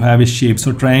when you have a shape.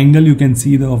 So triangle, you can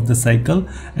see of the cycle,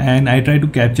 and I try to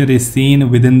capture a scene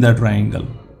within the triangle.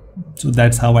 So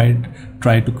that's how I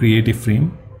try to create a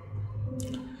frame.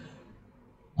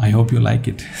 I hope you like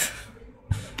it.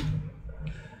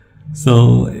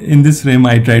 So in this frame,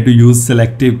 I try to use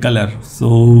selective color.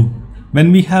 So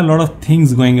when we have a lot of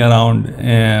things going around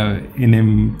in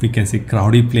a, we can say,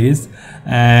 crowded place,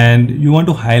 and you want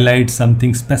to highlight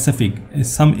something specific,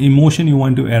 some emotion you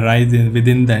want to arise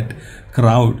within that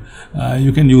crowd,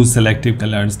 you can use selective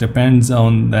colors. Depends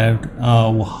on that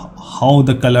how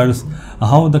the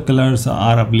colors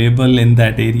are available in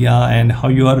that area, and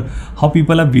how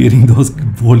people are wearing those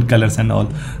bold colors and all.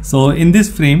 So in this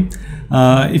frame,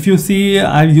 if you see,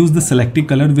 I've used the selective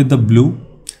color with the blue,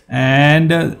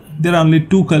 and there are only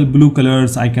two blue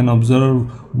colors I can observe.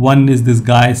 One is this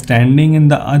guy standing, in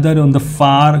the other on the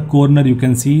far corner you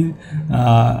can see,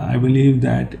 I believe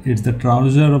that it's the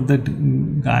trouser of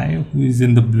that guy who is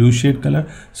in the blue shade color.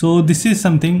 So this is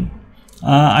something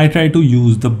I try to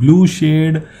use the blue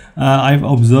shade I've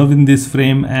observed in this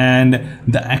frame, and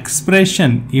the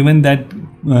expression, even that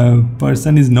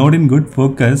person is not in good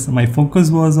focus. My focus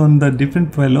was on the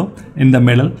different fellow in the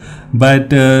middle,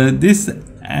 but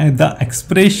the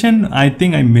expression, I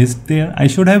think I missed there. I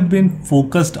should have been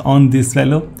focused on this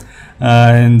fellow,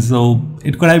 and so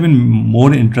it could have been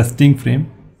more interesting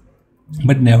frame,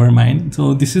 but never mind.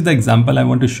 So this is the example I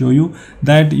want to show you,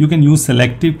 that you can use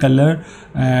selective color,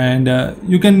 and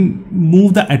you can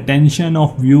move the attention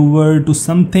of viewer to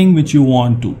something which you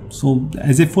want to. So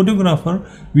as a photographer,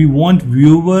 we want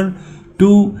viewer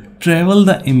to travel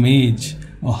the image,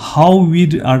 or how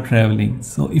we are traveling.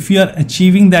 So if you are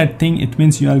achieving that thing, it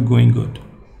means you are going good.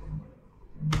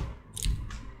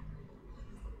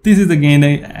 This is again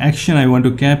an action I want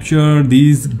to capture.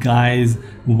 These guys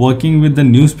working with the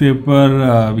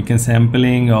newspaper, we can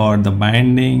sampling or the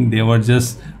binding. They were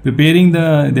just preparing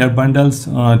their bundles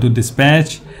to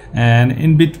dispatch, and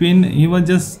in between he was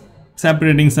just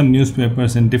separating some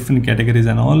newspapers in different categories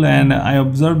and all, and I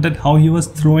observed that how he was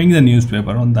throwing the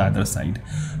newspaper on the other side.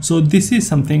 So this is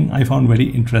something I found very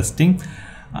interesting.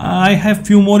 I have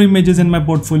few more images in my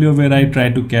portfolio where I try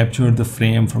to capture the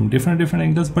frame from different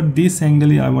angles, but this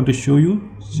angle I want to show you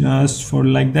just for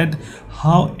like that,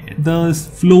 how the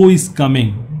flow is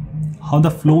coming,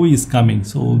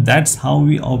 so that's how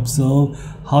we observe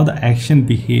how the action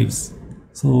behaves.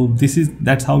 So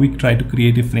that's how we try to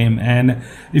create a frame. And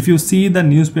if you see the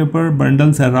newspaper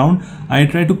bundles around, I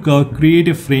try to create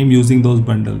a frame using those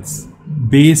bundles.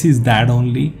 Base is that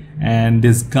only, and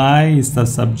this guy is the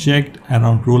subject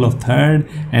around rule of third,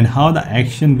 and how the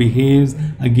action behaves,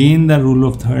 again the rule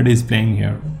of third is playing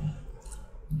here.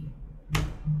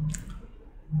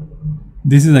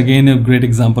 This is again a great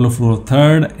example of rule of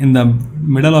third. In the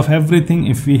middle of everything,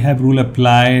 if we have rule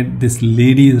applied, this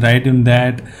lady is right in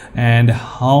that, and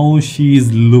how she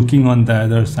is looking on the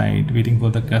other side, waiting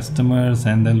for the customers,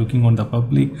 and then looking onto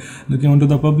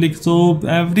the public. So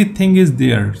everything is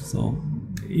there. So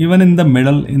even in the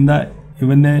middle, in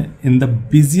the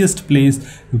busiest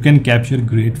place, you can capture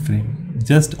great frame.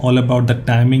 Just all about the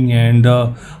timing and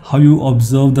how you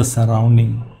observe the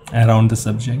surrounding around the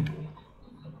subject.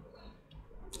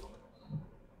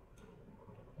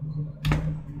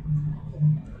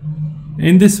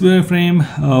 In this frame,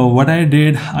 what I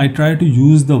did, I tried to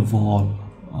use the wall.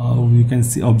 You can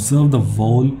observe the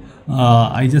wall.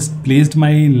 I just placed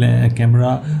my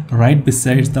camera right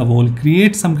beside the wall,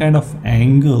 create some kind of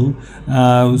angle,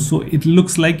 so it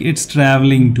looks like it's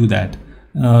traveling to that.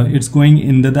 It's going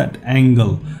into that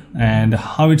angle, and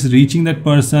how it's reaching that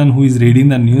person who is reading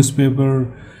the newspaper.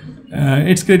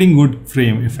 it's creating good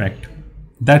frame effect.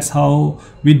 That's how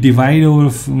we divide our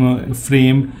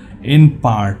frame in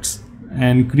parts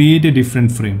and create a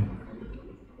different frame.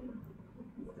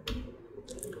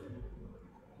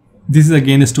 This is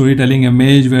again a storytelling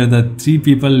image where the three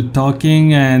people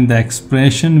talking and the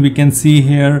expression we can see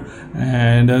here.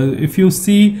 And if you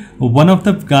see, one of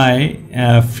the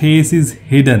guy face is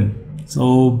hidden.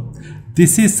 So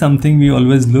this is something we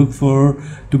always look for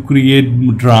to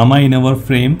create drama in our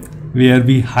frame, where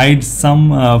we hide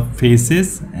some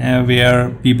faces where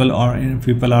people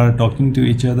are talking to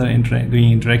each other,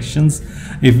 doing interactions.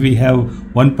 If we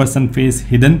have one person face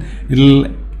hidden, it will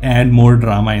add more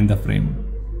drama in the frame.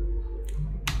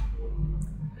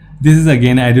 This is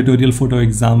again an editorial photo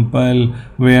example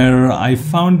where I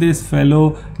found this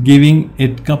fellow giving a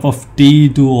cup of tea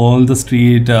to all the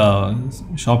street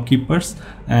shopkeepers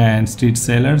and street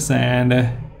sellers, and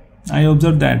I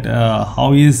observed that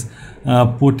how is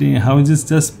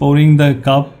just pouring the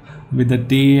cup with the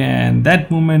tea, and that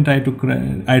moment I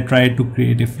tried to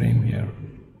create a frame here.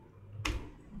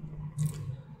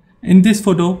 In this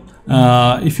photo,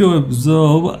 if you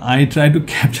observe, I tried to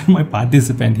capture my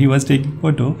participant. He was taking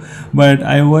photo, but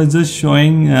I was just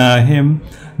showing him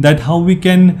that how we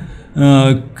can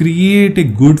create a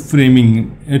good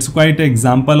framing. It's quite an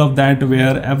example of that,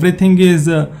 where everything is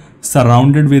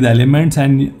surrounded with elements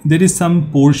and there is some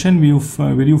portion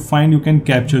where you find you can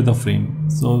capture the frame.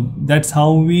 So that's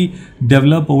how we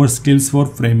develop our skills for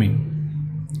framing.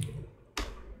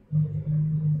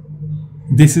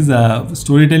 This is a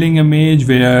storytelling image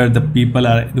where the people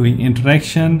are doing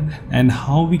interaction and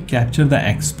how we capture the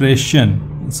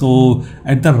expression. So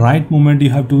at the right moment you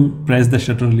have to press the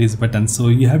shutter release button, so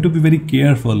you have to be very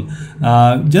careful.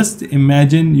 Just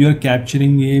imagine you are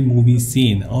capturing a movie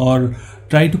scene, or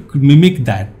try to mimic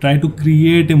that, try to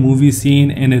create a movie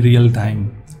scene in a real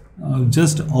time.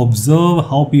 Just observe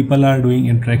how people are doing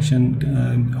interaction,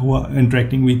 who are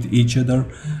interacting with each other,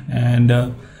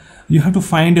 and you have to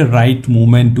find a right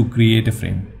moment to create a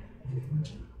frame.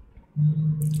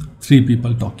 Three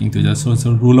people talking to each other.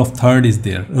 So rule of third is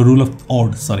there. Rule of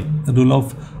odd, sorry. Rule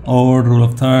of odd, rule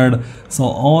of third. So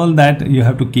all that you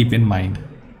have to keep in mind.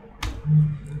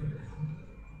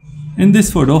 In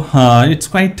this photo, it's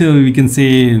quite, we can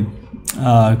say,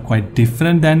 quite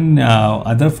different than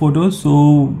other photos.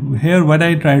 So here what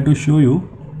I try to show you,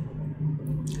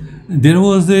 there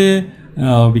was a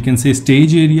we can say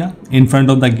stage area in front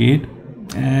of the gate,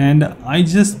 and I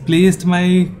just placed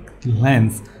my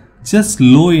lens just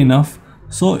low enough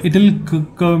so it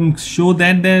will show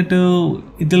that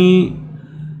it will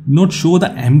not show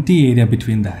the empty area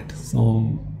between that.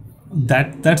 So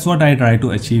that's what I try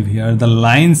to achieve here. The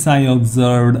lines I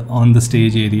observed on the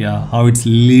stage area, how it's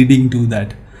leading to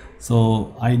that.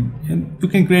 So you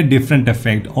can create different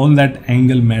effect. All that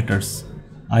angle matters.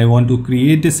 I want to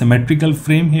create a symmetrical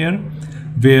frame here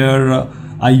where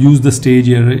I use the stage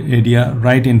area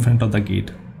right in front of the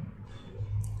gate.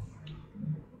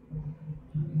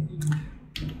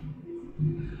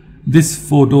 This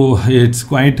photo, it's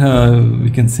quite we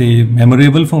can say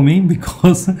memorable for me,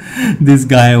 because this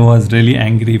guy was really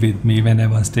angry with me when I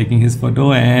was taking his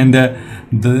photo, and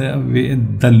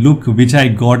the look which I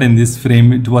got in this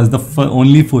frame, it was the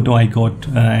only photo I got,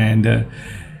 and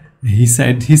he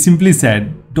simply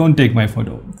said, "Don't take my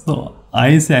photo." So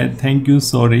I said, "Thank you,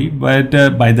 sorry," but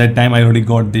by that time I already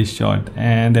got this shot,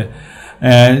 and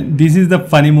this is the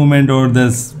funny moment, or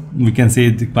this, we can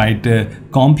say, quite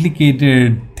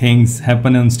complicated things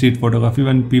happen on street photography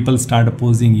when people start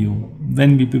opposing you.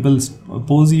 When people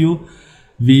oppose you,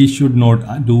 we should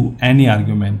not do any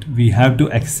argument. We have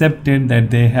to accept it that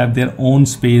they have their own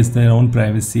space, their own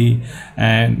privacy,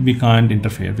 and we can't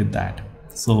interfere with that.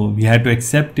 So we have to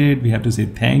accept it. We have to say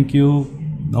thank you,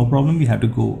 no problem. We have to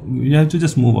go. We have to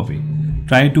just move away.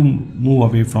 Try to move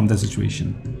away from the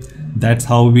situation. That's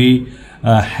how we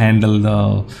handle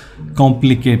the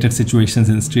complicated situations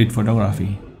in street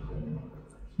photography.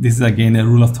 This is again a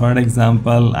rule of third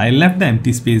example. I left the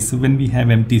empty space. So when we have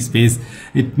empty space,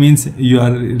 it means you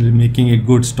are making a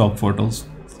good stock photos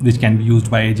which can be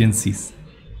used by agencies.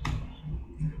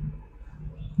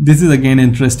 This is again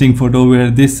interesting photo where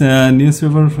this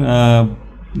newspaper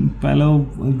fellow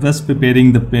was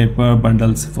preparing the paper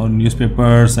bundles for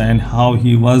newspapers, and how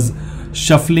he was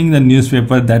shuffling the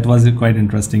newspaper. That was quite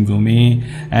interesting to me,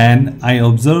 and I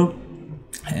observed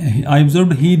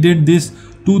he did this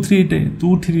two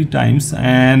three times,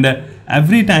 and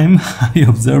every time I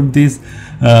observed this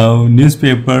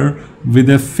newspaper with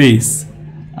a face.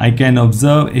 I can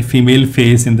observe a female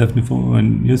face in the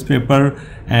newspaper,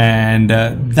 and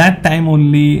that time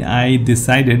only I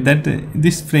decided that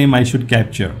this frame I should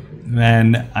capture.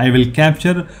 and I will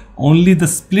capture only the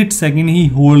split second he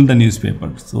hold the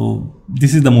newspaper. So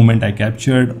this is the moment I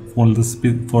captured for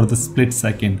the split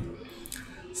second.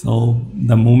 So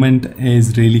the movement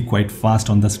is really quite fast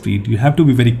on the street. You have to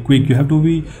be very quick. You have to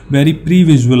be very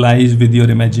pre-visualized with your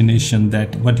imagination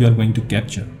that what you are going to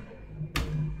capture.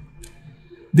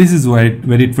 This is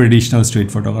very traditional street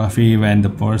photography. When the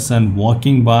person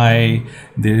walking by,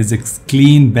 there is a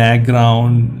clean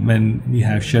background when we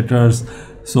have shutters.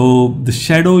 So the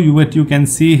shadow what you can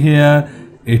see here,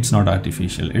 it's not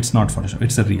artificial, it's not Photoshop,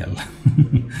 it's a real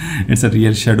it's a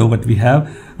real shadow what we have.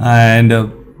 And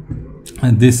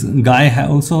this guy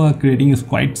also creating is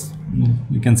quite,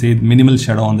 you can say, minimal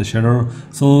shadow on the shadow.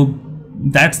 So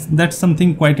that's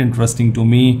something quite interesting to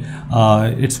me.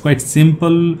 It's quite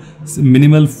simple,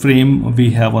 minimal frame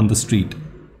we have on the street.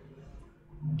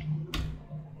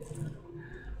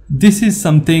 This is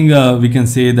something we can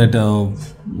say that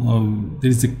there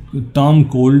is a term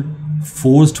called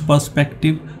forced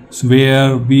perspective,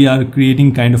 where we are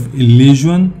creating kind of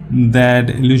illusion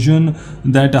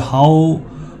that how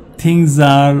things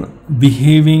are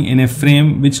behaving in a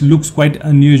frame which looks quite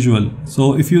unusual.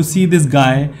 So if you see this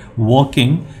guy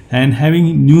walking and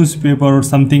having newspaper or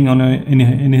something on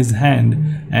in his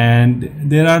hand, and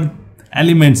there are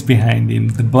elements behind him,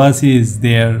 the bus is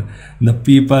there, the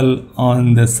people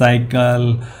on the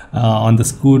cycle, on the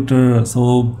scooter,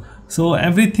 so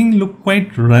everything look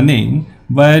quite running.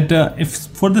 But if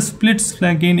for the split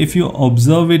second, if you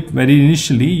observe it very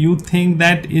initially, you think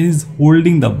that is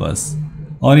holding the bus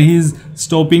or he is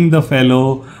stopping the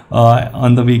fellow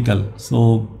on the vehicle.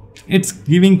 So it's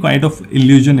giving quite of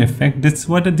illusion effect. This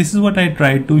is what I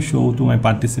try to show to my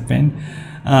participant.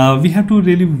 We have to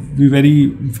really be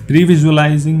very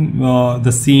pre-visualizing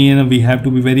the scene. We have to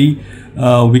be very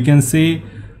we can say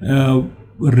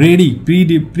ready,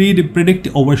 predict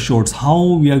our shots,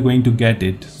 how we are going to get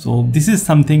it. So this is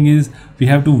something is we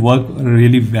have to work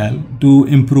really well to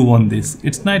improve on this.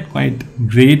 It's not quite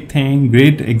great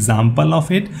example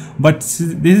of it, but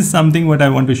this is something what I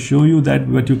want to show you, that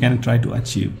what you can try to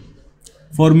achieve.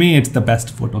 For me, it's the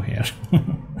best photo here.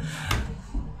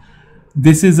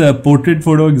 This is a portrait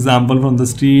photo example from the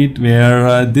street,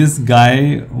 where this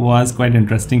guy was quite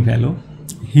interesting fellow.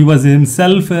 He was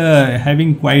himself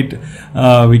having quite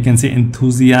we can say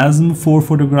enthusiasm for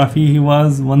photography. He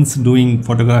was once doing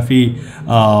photography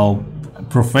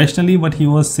professionally, what he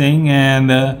was saying,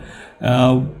 and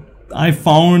I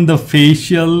found the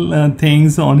facial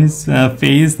things on his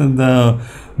face, and the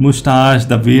mustache,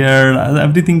 the beard,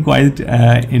 everything quite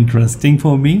interesting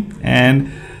for me. And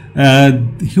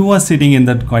he was sitting in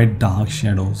that quite dark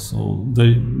shadow. So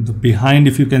the behind,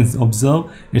 if you can observe,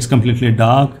 it's completely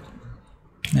dark,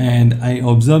 and I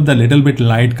observed the little bit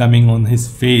light coming on his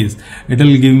face.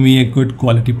 It'll give me a good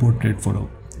quality portrait photo.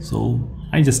 So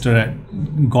I just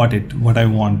got it what I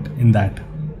want in that.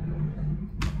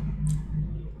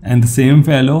 And the same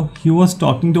fellow, he was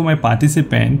talking to my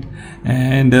participant,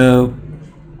 and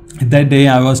that day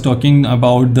I was talking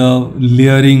about the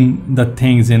layering the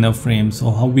things in a frame. So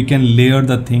how we can layer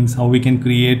the things, how we can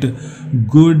create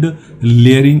good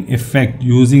layering effect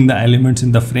using the elements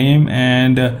in the frame.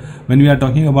 And when we are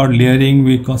talking about layering,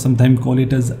 we sometimes call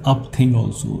it as up thing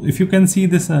also. If you can see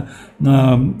this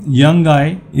young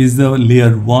guy is the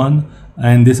layer 1,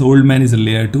 and this old man is a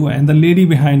layer 2, and the lady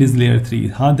behind is layer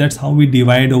 3. That's how we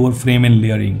divide our frame and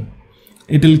layering.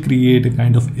 It will create a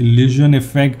kind of illusion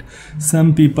effect.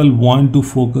 Some people want to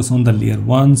focus on the layer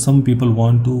 1, some people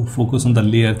want to focus on the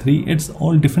layer 3. It's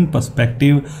all different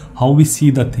perspective how we see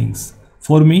the things.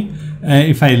 For me,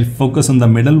 if I focus on the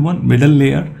middle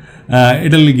layer,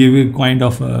 it will give you kind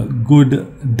of a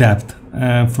good depth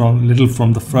from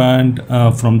the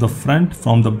front,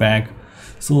 from the back.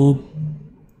 So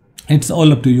it's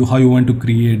all up to you how you want to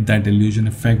create that illusion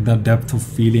effect, the depth of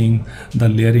feeling, the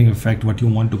layering effect, what you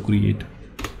want to create.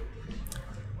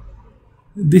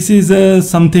 This is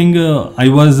something I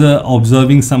was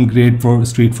observing some great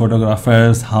street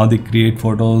photographers, how they create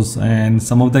photos, and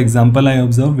some of the example I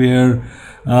observed where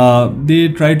they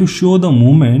try to show the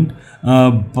movement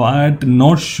but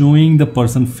not showing the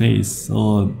person face.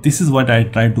 So this is what I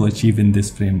try to achieve in this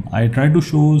frame. I try to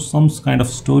show some kind of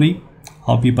story,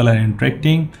 how people are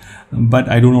interacting, but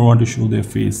I do not want to show their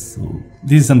face. So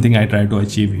this is something I try to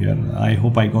achieve here. I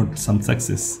hope I got some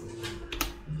success.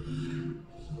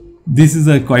 This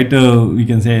is quite a, we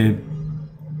can say,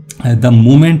 the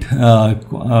movement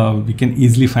we can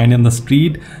easily find in the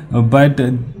street, but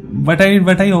what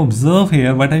I observe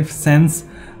here, what I sense,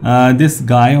 this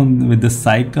guy with the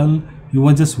cycle, he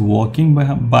was just walking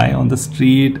by on the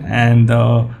street, and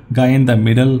the guy in the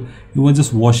middle, he was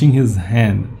just washing his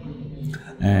hand.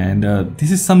 And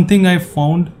this is something I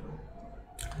found,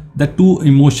 the two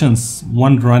emotions,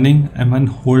 one running and one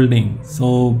holding.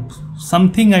 So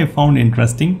something I found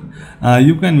interesting.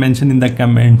 You can mention in the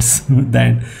comments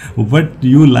that what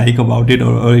you like about it,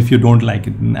 or if you don't like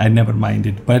it, I never mind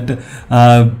it. But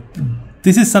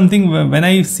this is something when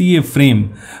I see a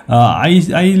frame,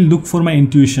 I look for my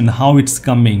intuition, how it's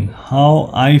coming,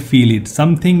 how I feel it.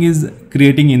 Something is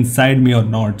creating inside me or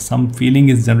not, some feeling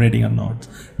is generating or not.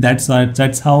 That's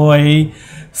how I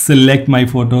select my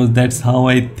photos. That's how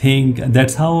I think.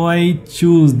 That's how I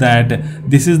choose that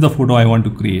this is the photo I want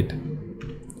to create.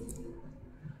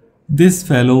 This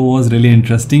fellow was really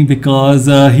interesting because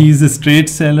he's a straight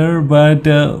seller, but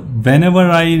whenever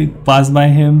I pass by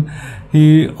him,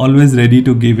 he always ready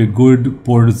to give a good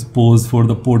pose for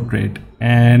the portrait,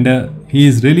 and he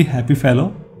is really happy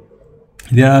fellow.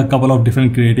 There are a couple of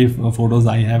different creative photos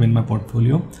I have in my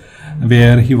portfolio,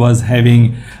 where he was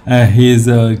having his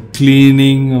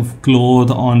cleaning of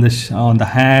clothes on the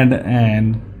hand,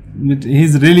 and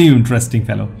he's really interesting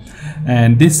fellow.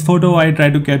 And this photo I try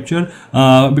to capture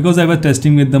because I was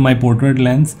testing with my portrait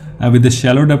lens with the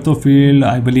shallow depth of field.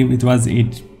 I believe it was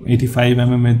 85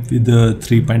 mm with the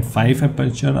 3.5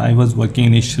 aperture. I was working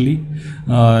initially,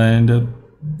 and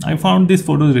I found this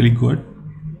photo really good.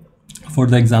 For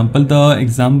the example,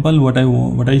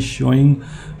 what I showing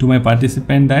to my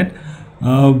participant, that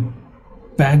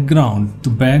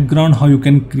background, how you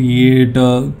can create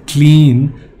a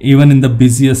clean even in the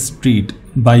busiest street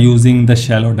by using the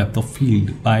shallow depth of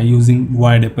field. By using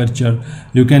wide aperture,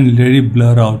 you can really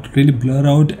blur out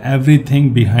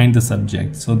everything behind the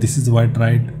subject. So this is what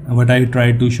I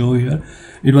tried to show here.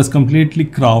 It was completely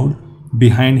crowd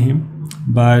behind him,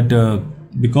 but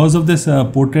because of this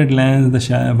portrait lens,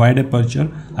 the wide aperture,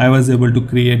 I was able to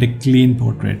create a clean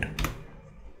portrait.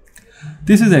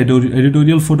 This is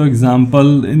editorial photo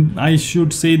example, and I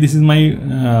should say this is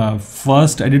my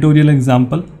first editorial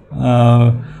example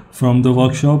from the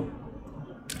workshop,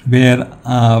 where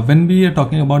when we are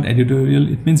talking about editorial,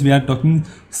 it means we are talking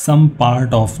some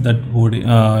part of that body,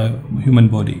 human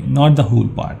body, not the whole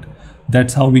part.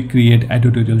 That's how we create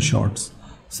editorial shots.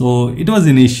 So it was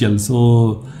initial,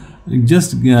 so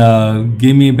just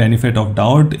give me benefit of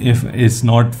doubt if it's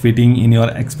not fitting in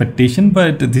your expectation,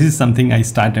 but this is something I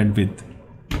started with.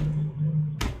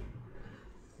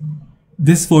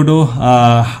 This photo,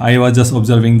 I was just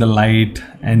observing the light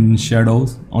and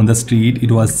shadows on the street.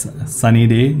 It was a sunny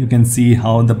day. You can see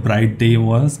how the bright day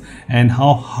was and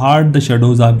how hard the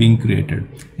shadows are being created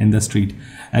in the street.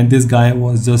 And this guy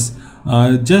was just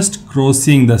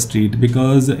crossing the street,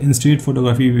 because in street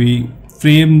photography we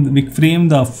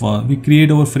create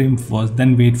our frame first,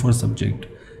 then wait for subject.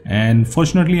 And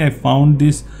fortunately, I found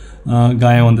this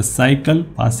guy on the cycle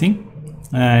passing,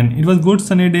 and it was good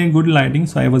sunny day, good lighting,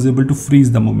 so I was able to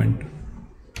freeze the moment.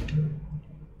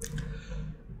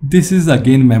 This is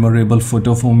again memorable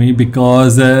photo for me,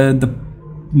 because the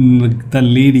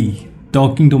lady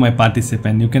talking to my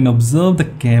participant, you can observe the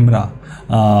camera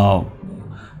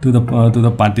to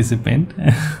the participant.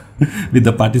 With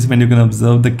the participant, you can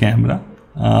observe the camera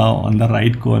on the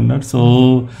right corner.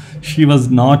 So she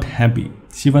was not happy.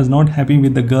 She was not happy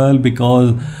with the girl,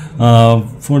 because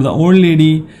for the old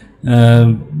lady,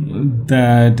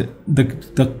 that the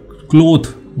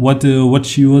cloth what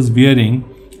she was wearing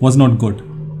was not good.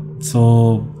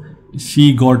 So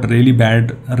she got really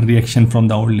bad reaction from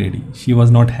the old lady. She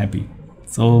was not happy.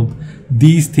 So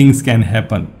these things can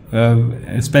happen,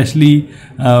 especially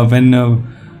when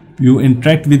you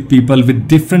interact with people with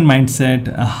different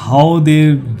mindset. How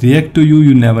they react to you,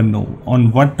 you never know.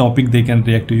 On what topic they can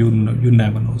react to you, you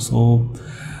never know. So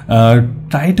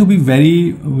try to be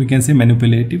very, we can say,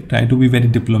 manipulative. Try to be very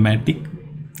diplomatic.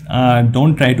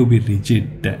 Don't try to be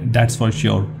rigid, that's for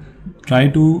sure. Try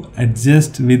to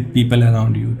adjust with people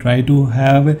around you. Try to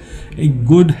have a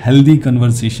good, healthy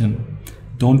conversation.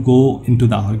 Don't go into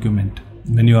the argument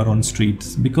when you are on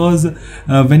streets, because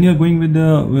when you are going with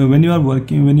when you are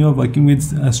working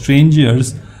with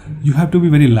strangers, you have to be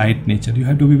very light nature. You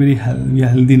have to be very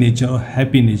healthy nature or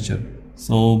happy nature.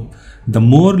 So the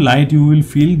more light you will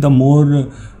feel, the more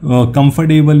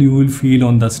comfortable you will feel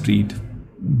on the street.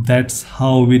 That's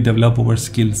how we develop our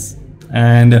skills.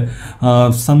 And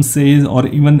some says, or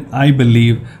even I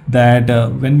believe, that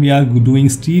when we are doing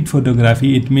street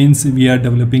photography, it means we are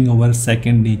developing our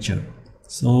second nature.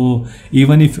 So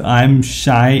even if I'm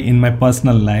shy in my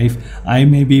personal life, I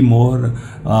may be more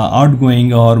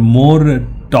outgoing or more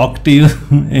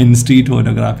talkative in street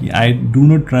photography. I do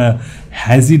not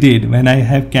hesitate when I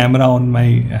have camera on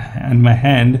my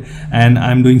hand and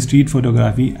I'm doing street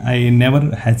photography. I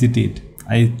never hesitate.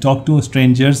 I talk to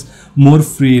strangers more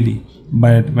freely,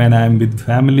 but when I'm with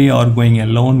family or going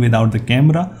alone without the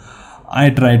camera, I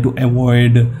try to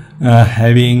avoid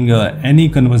having any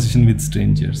conversation with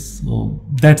strangers. So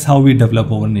that's how we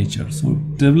develop our nature. So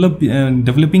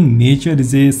developing nature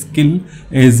is a skill,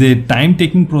 is a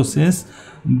time-taking process,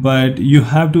 but you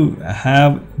have to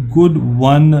have good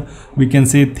one, we can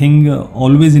say, thing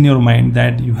always in your mind,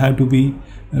 that you have to be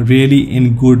really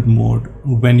in good mode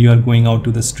when you are going out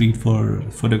to the street for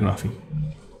photography.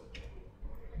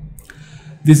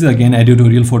 This is again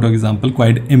editorial photo example,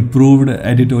 quite improved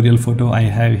editorial photo I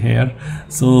have here.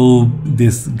 So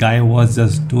this guy was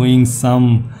just doing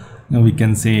some, we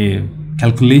can say,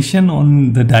 calculation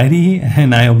on the diary,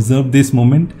 and I observed this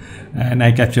moment and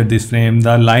I captured this frame.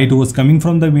 The light was coming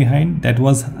from the behind, that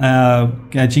was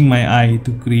catching my eye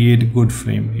to create a good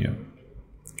frame here.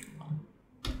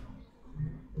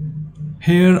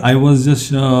 Here I was just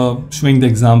showing the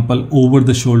example over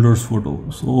the shoulders photo.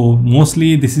 So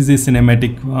mostly this is a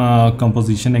cinematic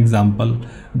composition example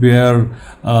where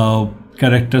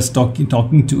characters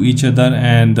talking to each other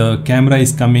and the camera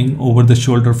is coming over the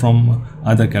shoulder from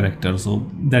other characters. So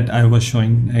that I was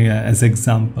showing as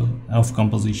example of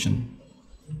composition.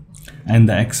 And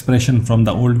the expression from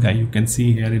the old guy, you can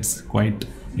see here, it's quite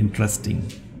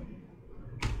interesting.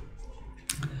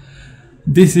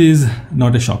 This is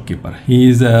not a shopkeeper.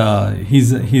 He's my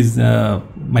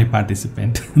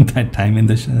participant that time in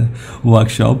the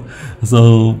workshop.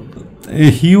 So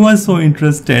he was so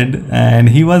interested and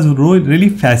he was really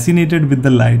fascinated with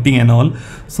the lighting and all.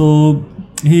 So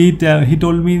he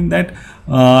told me that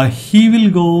he will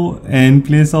go in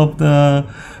place of the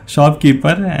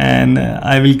shopkeeper and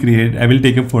I will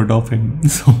take a photo of him.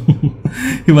 So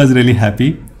he was really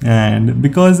happy, and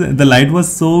because the light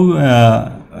was so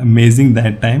amazing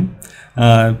that time,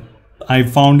 I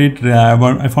found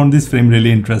this frame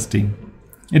really interesting.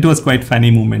 It was quite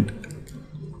funny moment.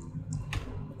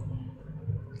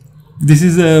 This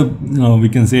is a we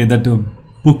can say that a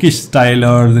bookish style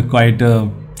or the quite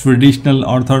traditional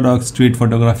orthodox street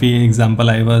photography example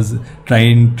I was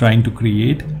trying to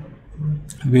create,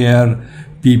 where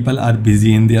people are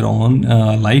busy in their own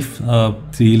life.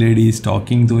 Three ladies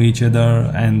talking to each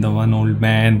other and the one old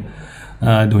man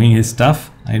doing his stuff.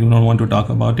 I do not want to talk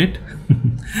about it.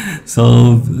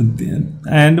 So,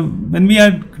 and when we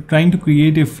are trying to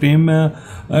create a frame,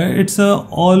 it's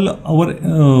all our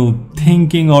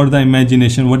thinking or the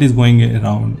imagination, what is going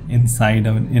around inside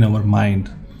in our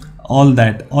mind. All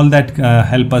that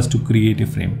help us to create a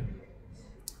frame.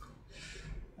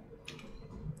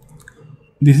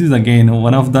 This is again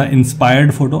one of the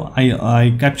inspired photo.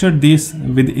 I captured this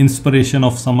with inspiration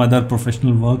of some other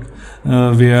professional work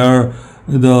where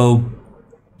the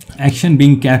action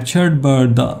being captured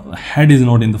but the head is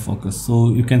not in the focus.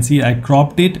 So you can see I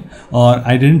cropped it, or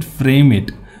I didn't frame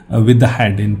it with the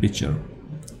head in picture.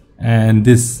 And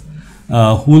this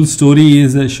whole story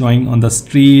is showing on the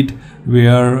street,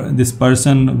 where this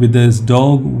person with his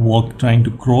dog trying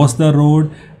to cross the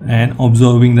road and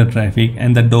observing the traffic,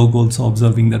 and the dog also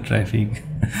observing the traffic.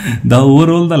 The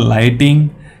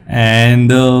lighting and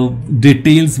the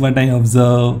details what I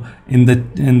observe in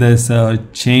this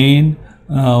chain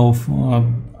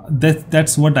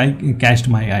that's what I catched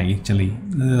my eye actually,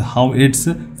 how it's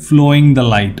flowing the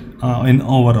light in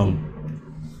overall.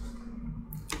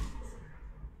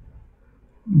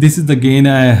 This is again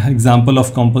an example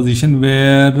of composition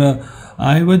where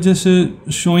I was just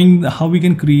showing how we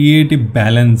can create a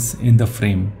balance in the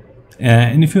frame.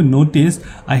 And if you notice,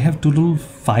 I have total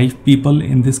 5 people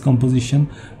in this composition,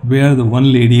 where the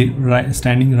one lady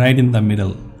standing right in the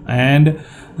middle, and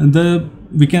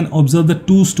we can observe the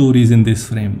 2 stories in this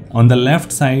frame. On the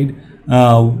left side,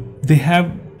 they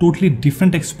have totally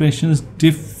different expressions,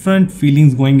 different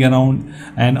feelings going around,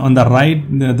 and on the right,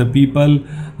 the people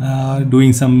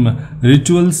doing some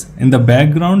rituals in the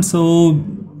background, so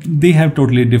they have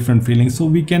totally different feelings. So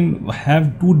we can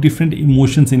have 2 different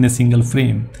emotions in a single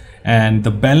frame, and the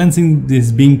balancing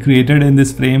is being created in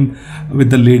this frame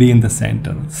with the lady in the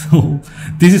center. So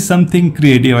this is something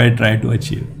creative I try to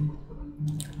achieve.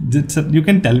 You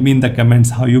can tell me in the comments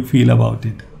how you feel about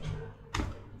it.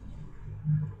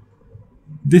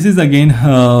 This is again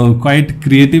quite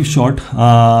creative shot.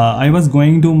 I was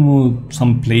going to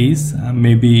some place,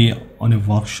 maybe on a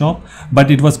workshop, but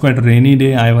it was quite a rainy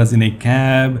day. I was in a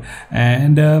cab,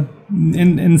 and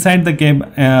inside the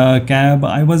cab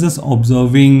I was just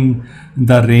observing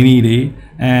the rainy day,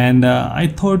 and I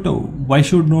thought, why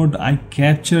should not I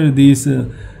capture this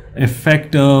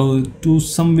effect to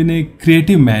some in a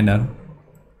creative manner.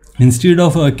 Instead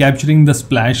of capturing the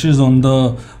splashes on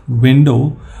the window,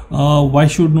 why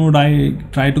should not I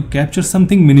try to capture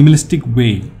something minimalistic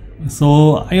way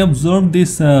So I observed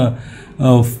this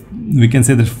we can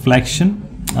say the reflection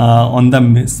on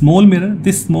the small mirror.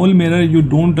 This small mirror you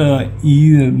don't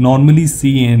normally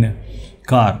see in a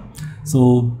car.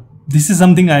 So this is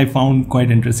something I found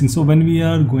quite interesting. So when we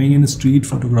are going in street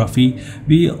photography,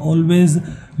 we always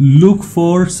look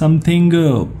for something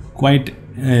quite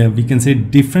we can say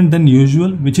different than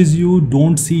usual, which is you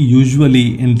don't see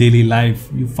usually in daily life,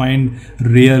 you find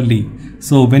rarely.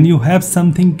 So when you have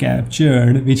something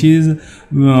captured which is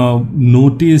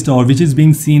noticed or which is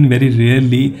being seen very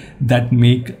rarely, that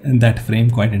make that frame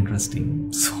quite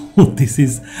interesting. So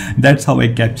that's how I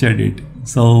captured it.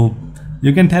 So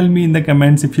you can tell me in the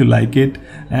comments if you like it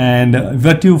and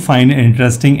what you find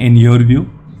interesting in your view.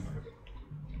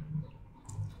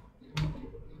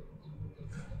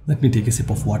 Let me take a sip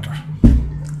of water.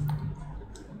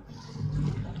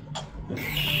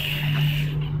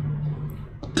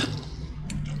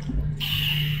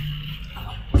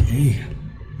 Okay.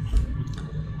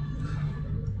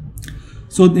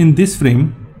 So in this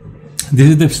frame, this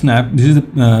is the snap. This is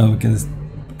the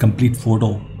complete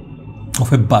photo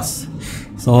of a bus.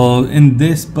 So in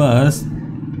this bus,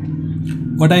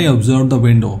 what I observed, the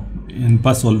window in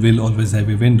bus will always have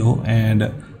a window,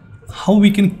 and how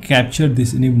we can capture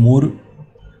this in a more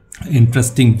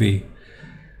interesting way.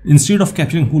 Instead of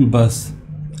capturing whole bus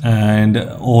and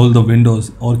all the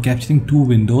windows, or capturing two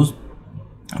windows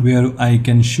where I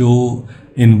can show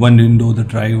in one window the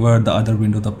driver, the other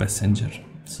window the passenger.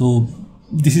 So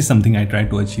this is something I try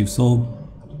to achieve. So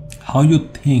how you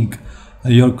think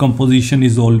your composition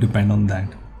is all depend on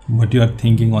that, what you are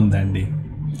thinking on that day.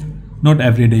 Not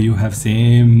every day you have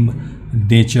same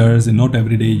natures, and not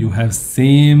every day you have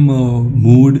same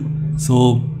mood.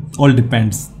 So all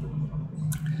depends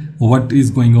what is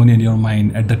going on in your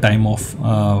mind at the time of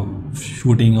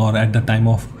shooting, or at the time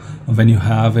of when you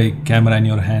have a camera in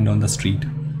your hand on the street.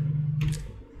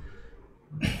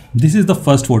 This is the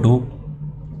first photo,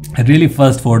 a really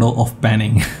first photo of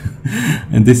panning.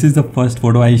 And this is the first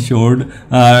photo I showed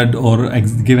or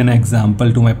give an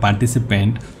example to my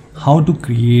participant how to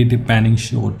create a panning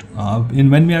shot. And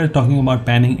when we are talking about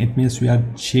panning, it means we are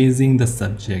chasing the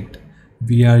subject.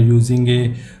 We are using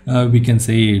a we can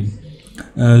say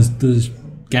the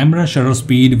camera shutter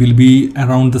speed will be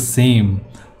around the same,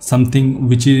 something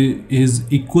which is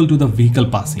equal to the vehicle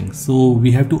passing. So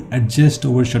we have to adjust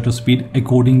our shutter speed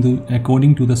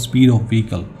according to the speed of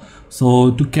vehicle.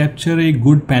 So to capture a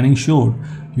good panning shot,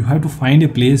 you have to find a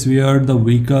place where the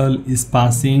vehicle is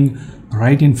passing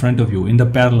right in front of you in the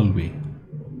parallel way.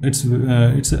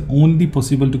 It's only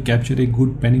possible to capture a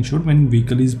good panning shot when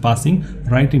vehicle is passing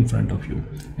right in front of you,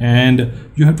 and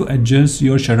you have to adjust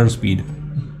your shutter speed.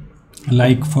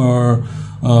 Like for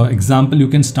example, you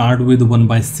can start with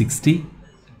 1/60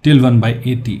 till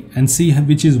 1/80 and see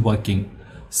which is working.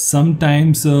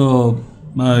 Sometimes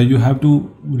you have to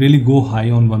really go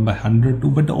high on 1/100 too,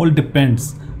 but all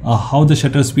depends how the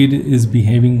shutter speed is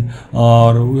behaving,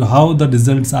 or how the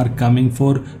results are coming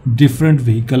for different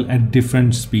vehicle at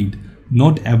different speed.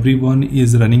 Not everyone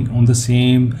is running on the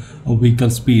same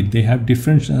vehicle speed. They have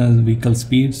different vehicle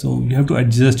speed, so you have to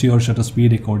adjust your shutter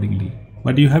speed accordingly,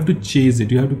 but you have to chase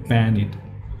it, you have to pan it.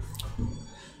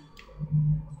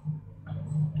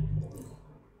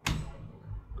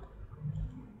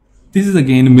 This is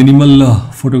again minimal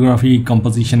photography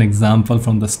composition example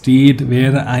from the street,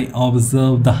 where I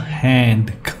observe the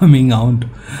hand coming out,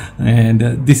 and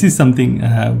this is something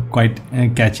quite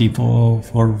catchy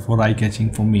for eye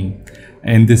catching for me.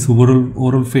 And this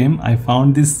oral frame, I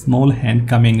found this small hand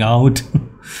coming out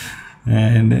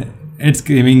and it's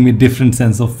giving me different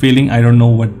sense of feeling. I don't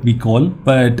know what we call,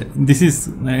 but this is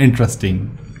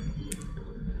interesting.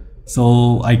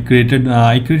 So I created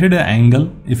an angle.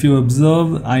 If you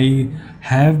observe, I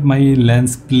have my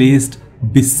lens placed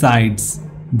besides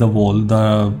the wall.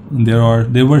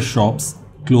 There were shops,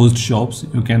 closed shops.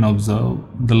 You can observe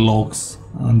the locks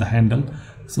on the handle.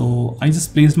 So I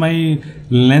just placed my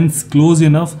lens close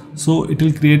enough so it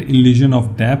will create illusion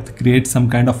of depth, create some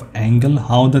kind of angle,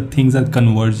 how the things are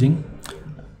converging.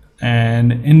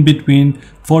 And in between,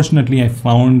 fortunately, I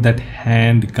found that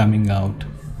hand coming out.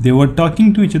 They were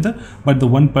talking to each other, but the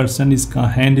one person's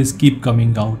hand is keep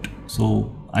coming out.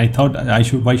 So I thought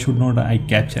why should not I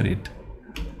capture it?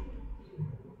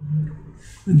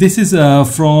 This is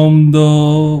from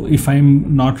the, if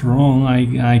I'm not wrong,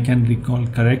 I can recall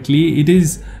correctly. It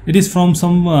is from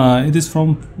some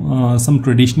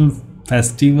traditional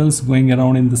festivals going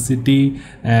around in the city,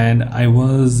 and I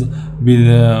was with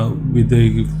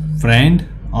a friend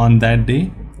on that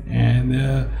day, and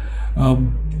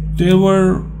there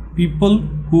were people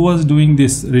who was doing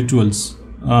these rituals,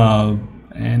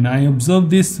 and I observed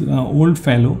this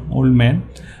old man.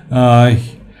 uh,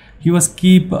 he was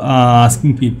keep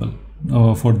asking people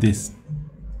for this,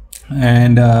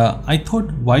 and I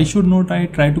thought, why should not I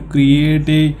try to create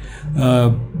a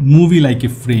movie like a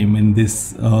frame in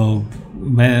this,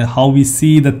 where how we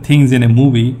see the things in a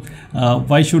movie.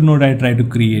 Why should not I try to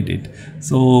create it?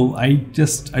 So I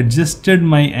just adjusted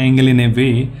my angle in a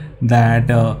way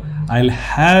that I'll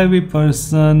have a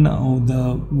person,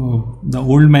 the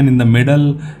old man in the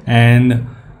middle, and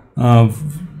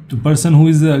the person who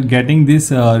is getting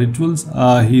these rituals,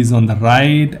 he's on the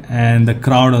right, and the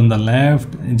crowd on the left,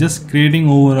 just creating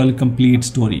overall complete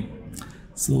story.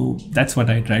 So that's what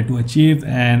I try to achieve,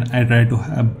 and I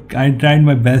tried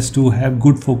my best to have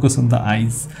good focus on the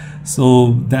eyes.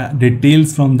 So the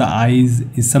details from the eyes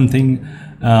is something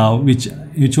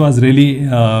which was really,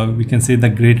 we can say, the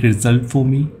great result for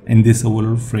me in this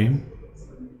overall frame.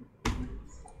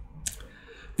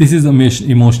 This is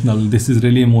emotional. This is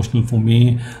really emotional for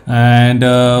me, and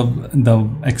the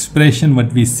expression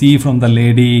what we see from the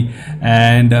lady,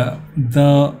 and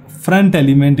the front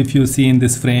element, if you see in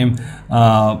this frame,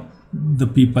 the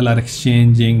people are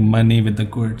exchanging money with the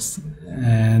goods,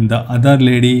 and the other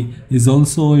lady is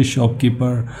also a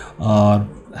shopkeeper,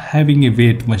 having a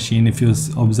weight machine. If you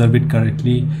observe it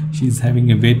correctly, she's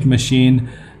having a weight machine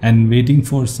and waiting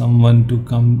for someone to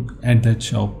come at that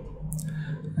shop.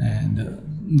 And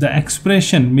the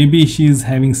expression, maybe she's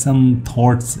having some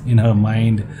thoughts in her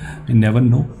mind, we never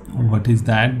know what is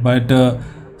that, but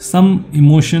some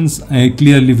emotions are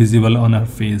clearly visible on her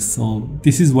face. So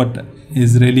this is what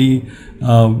is really,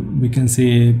 we can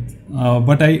say,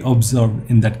 what I observed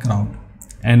in that crowd,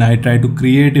 and I try to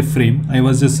create a frame. I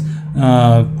was just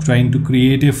trying to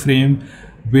create a frame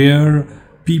where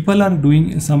people are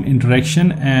doing some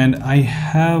interaction, and I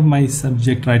have my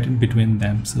subject right in between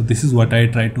them. So this is what I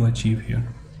try to achieve here.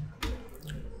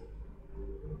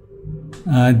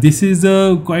 This is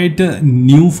quite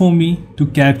new for me to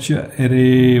capture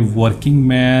a working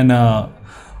man.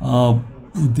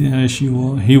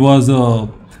 He was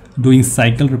doing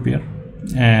cycle repair,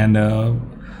 and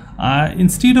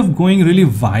instead of going really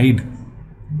wide,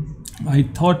 I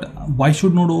thought, why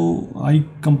should not I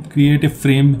create a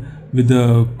frame with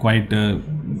a quite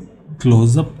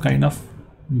close-up kind of,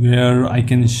 where I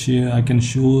can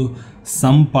show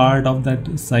some part of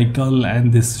that cycle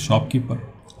and this shopkeeper.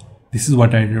 This is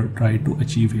what I try to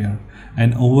achieve here,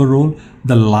 and overall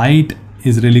the light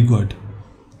is really good.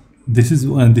 This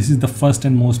is the first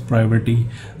and most priority,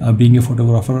 being a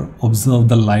photographer. Observe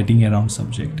the lighting around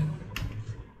subject.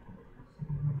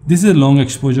 This is a long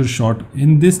exposure shot.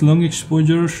 In this long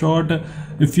exposure shot,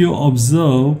 if you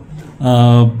observe,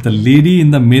 the lady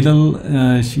in the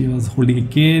middle, she was holding a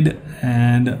kid,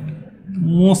 and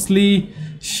mostly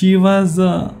she was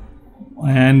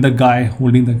and the guy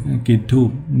holding the kid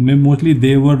too. Mostly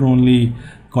they were only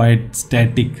quite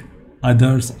static,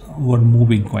 others were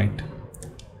moving quite.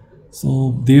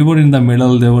 So they were in the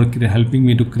middle, they were helping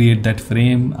me to create that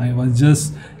frame. I was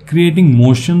just creating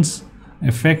motions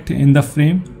effect in the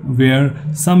frame, where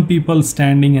some people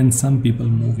standing and some people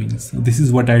moving. So this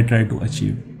is what I try to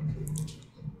achieve.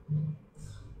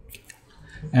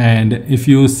 And if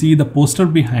you see the poster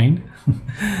behind,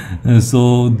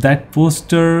 so that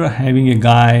poster having a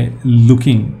guy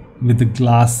looking with the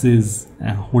glasses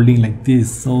and holding like this.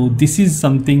 So this is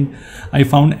something I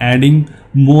found adding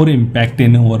more impact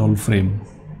in overall frame,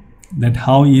 that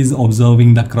how he is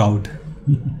observing the crowd.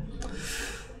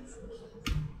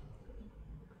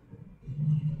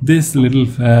 This little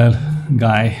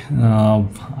guy,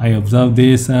 I observed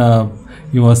this,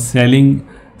 he was selling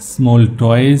small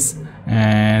toys,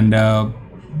 and I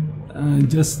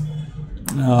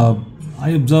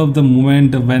observed the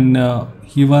moment when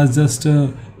he was just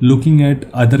looking at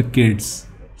other kids.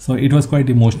 So it was quite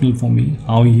emotional for me,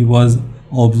 how he was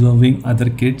observing other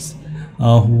kids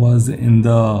who was in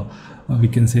the, we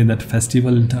can say that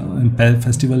festival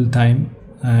time,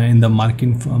 in the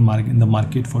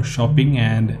market for shopping,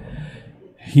 and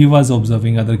he was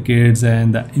observing other kids,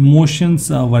 and the emotions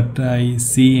what I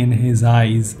see in his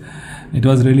eyes, it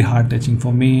was really heart touching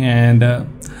for me. And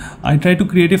I tried to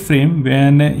create a frame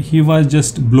when he was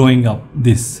just blowing up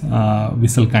this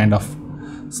whistle kind of.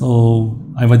 So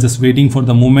I was just waiting for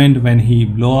the moment when he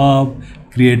blow up,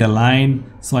 create a line,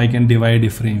 so I can divide the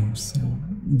frames. So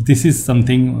this is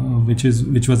something which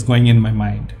was going in my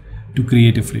mind to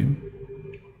create a frame.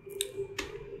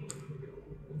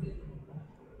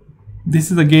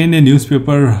 This is again a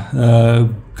newspaper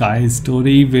guy's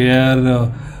story,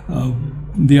 where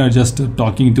they are just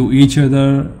talking to each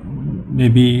other.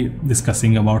 maybe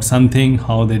discussing about something,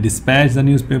 how they dispatch the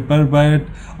newspaper. But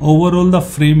overall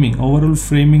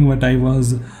framing what I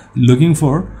was looking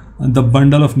for, the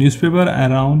bundle of newspaper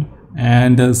around,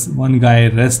 and one guy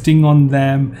resting on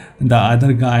them, and the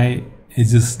other guy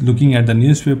is just looking at the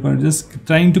newspaper, just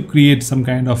trying to create some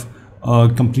kind of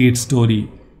complete story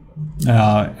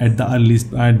at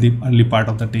the early part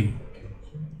of the day.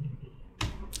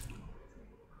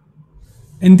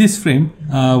 In this frame,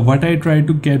 what I try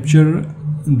to capture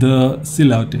the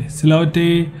silhouette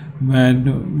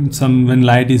when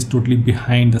light is totally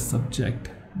behind the subject,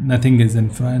 nothing is in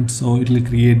front, so it will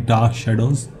create dark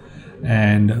shadows.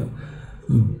 And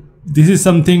this is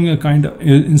something, a kind of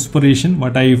inspiration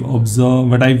what I've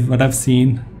observed, what I've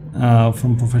seen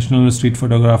from professional street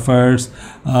photographers.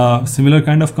 Similar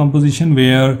kind of composition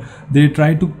where they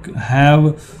try to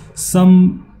have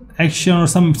some action or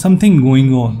something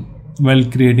going on while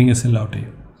creating a silhouette.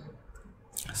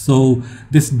 So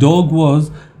this dog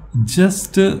was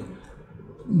just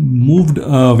moved,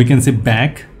 we can say,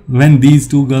 back when these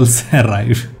two girls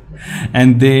arrived,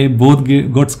 and they both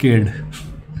got scared.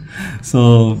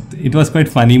 So it was quite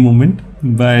funny moment,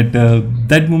 but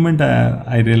that moment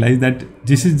I realized that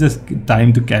this is just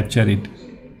time to capture it.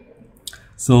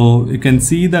 So you can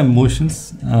see the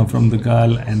emotions from the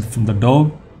girl and from the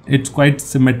dog. It's quite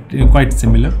similar.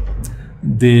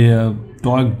 The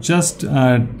dog just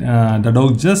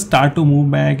start to move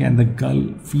back, and the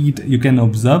girl feet, you can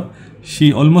observe,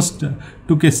 she almost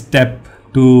took a step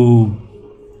to,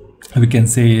 we can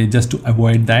say, just to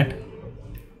avoid that.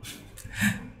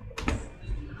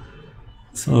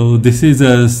 So this is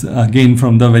again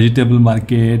from the vegetable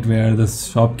market, where the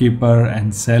shopkeeper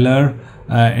and seller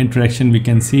interaction we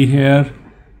can see here.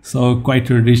 So quite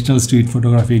traditional street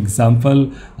photography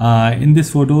example. In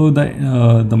this photo,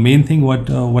 the main thing what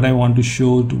I want to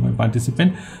show to my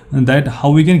participant, that how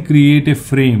we can create a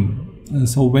frame.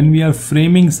 So when we are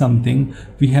framing something,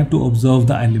 we have to observe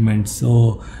the elements.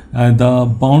 So the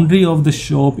boundary of the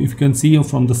shop, if you can see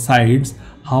from the sides,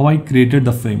 how I created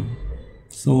the frame.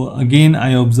 So again,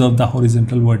 I observe the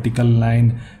horizontal vertical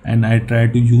line, and I try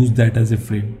to use that as a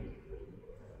frame.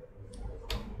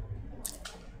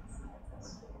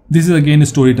 This is again a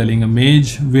storytelling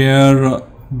image where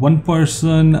one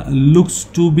person looks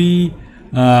to be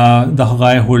the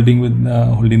guy holding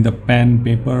the pen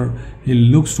paper. He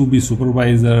looks to be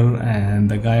supervisor, and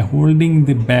the guy holding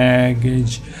the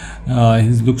baggage,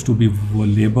 he looks to be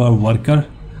labor worker.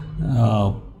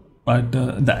 But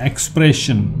the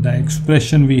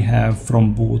expression we have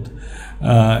from both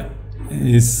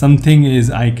is something is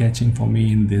eye-catching for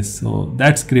me in this. So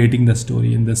that's creating the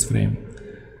story in this frame.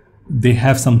 They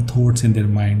have some thoughts in their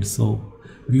mind, so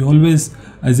we always,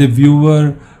 as a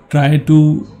viewer, try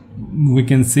to, we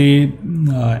can say,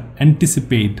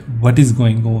 anticipate what is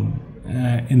going on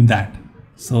in that.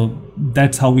 So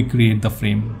that's how we create the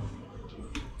frame.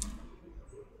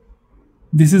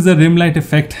 This is a rim light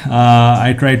effect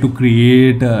I try to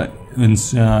create in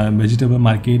vegetable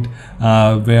market,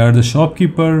 where the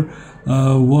shopkeeper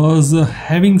was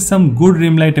having some good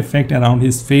rim light effect around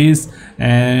his face,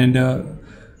 and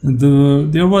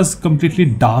there was completely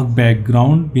dark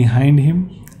background behind him,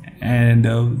 and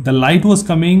the light was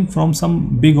coming from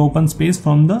some big open space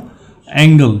from the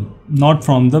angle, not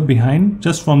from the behind,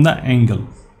 just from the angle,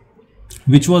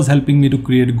 which was helping me to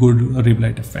create a good rim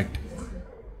light effect.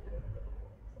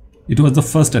 It was the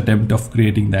first attempt of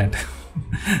creating that.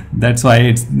 That's why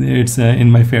it's in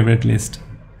my favorite list.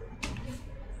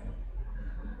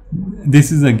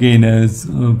 This is again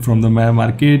from the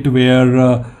market,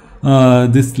 where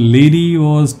this lady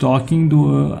was talking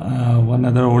to one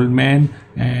other old man,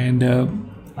 and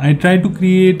I tried to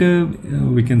create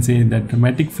we can say that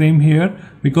dramatic frame here,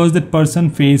 because that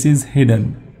person's face is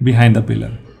hidden behind the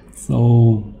pillar.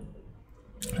 So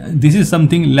this is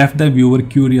something left the viewer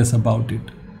curious about it,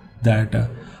 that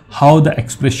how the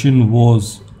expression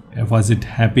was it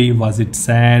happy, was it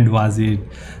sad, was it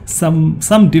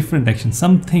some different action,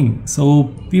 something. So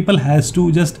people has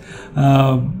to just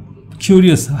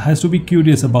be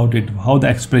curious about it, how the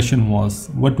expression was,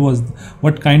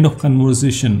 what kind of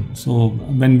conversation. So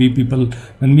when we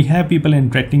have people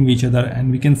interacting with each other,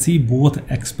 and we can see both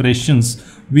expressions,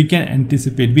 we can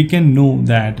anticipate, we can know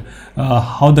that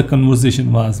how the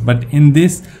conversation was. But in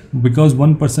this, because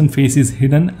one person's face is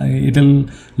hidden, it'll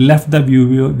left the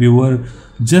viewer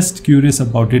just curious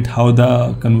about it, how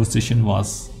the conversation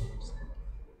was.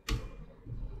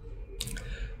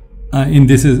 In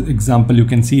this example, you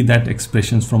can see that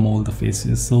expressions from all the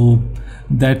faces. So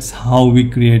that's how we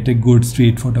create a good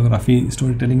street photography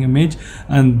storytelling image.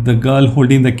 And the girl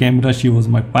holding the camera, she was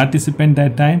my participant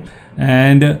that time,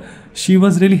 and she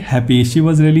was really happy, she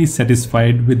was really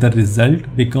satisfied with the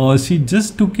result, because she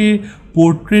just took a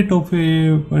portrait of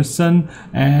a person,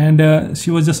 and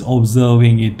she was just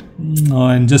observing it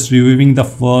and just reviewing the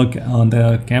work on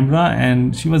the camera,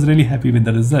 and she was really happy with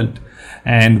the result.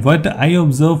 And what I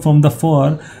observed from the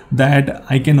far, that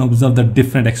I can observe the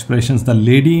different expressions, the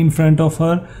lady in front of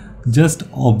her just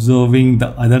observing the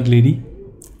other lady,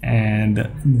 and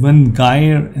one guy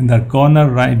in the corner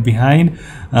right behind,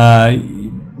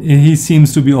 he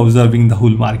seems to be observing the whole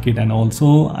market. And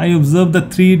also I observed the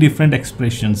three different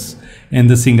expressions in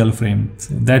the single frame.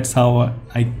 So that's how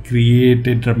I create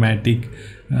a dramatic,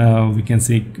 we can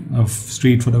say,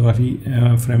 street photography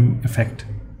frame effect.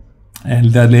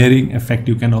 And the layering effect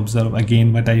you can observe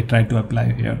again, but I try to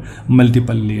apply here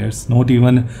multiple layers, not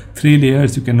even 3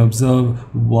 layers. You can observe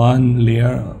 1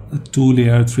 layer, 2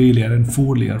 layer, 3 layer, and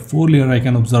 4 layer. 4 layer I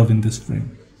can observe in this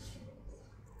frame.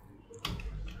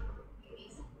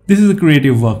 This is a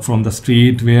creative work from the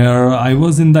street where I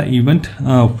was in the event.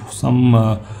 Some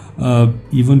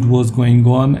event was going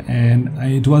on, and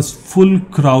it was full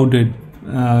crowded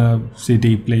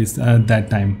city place at that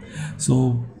time.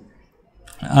 So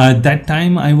at that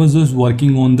time I was just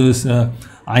working on this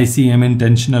ICM,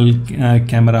 intentional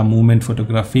camera movement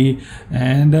photography,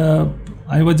 and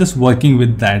I was just working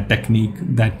with that technique.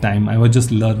 That time I was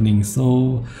just learning,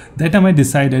 so that time I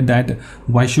decided that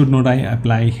why should not I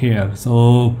apply here.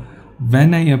 So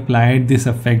when I applied this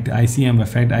effect, ICM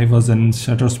effect, I was in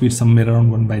shutter speed somewhere around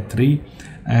 1/3,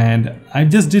 and I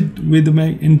just did with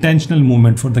my intentional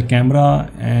movement for the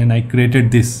camera, and I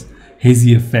created this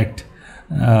hazy effect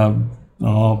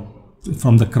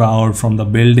from the crowd, from the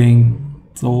building.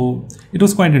 So it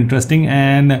was quite interesting,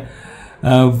 and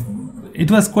it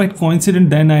was quite coincident.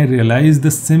 Then I realized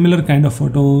the similar kind of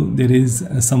photo there is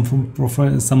some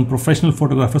professional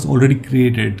photographers already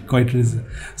created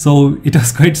so it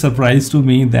was quite surprise to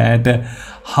me that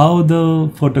how the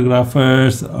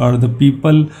photographers or the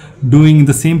people doing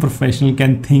the same professional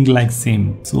can think like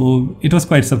same. So it was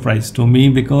quite surprise to me,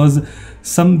 because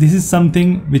this is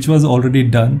something which was already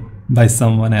done by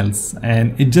someone else,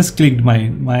 and it just clicked my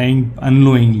mind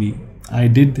unknowingly. I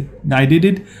did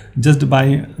it just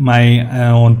by my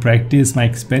own practice, my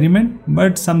experiment,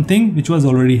 but something which was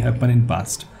already happened in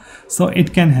past. So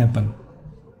it can happen.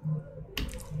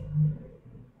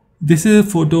 This is a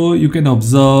photo you can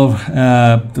observe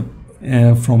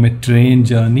from a train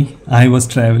journey. I was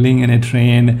traveling in a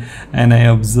train, and I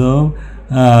observed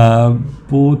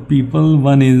both people.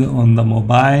 One is on the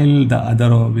mobile, the other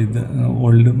with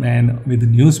old man with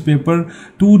newspaper.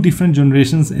 2 different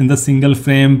generations in the single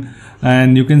frame,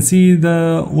 and you can see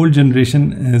the old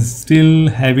generation is still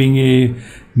having a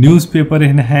newspaper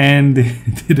in hand.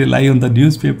 They rely on the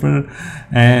newspaper,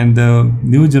 and the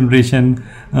new generation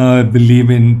believe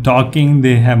in talking.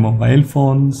 They have mobile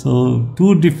phones. So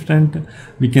 2 different,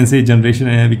 we can say, generation.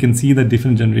 We can see the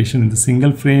different generation in the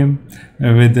single frame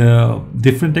with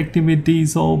different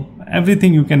activities. So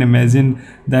everything you can imagine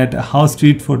that how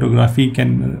street photography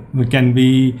can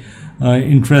be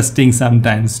interesting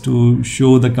sometimes to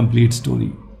show the complete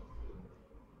story.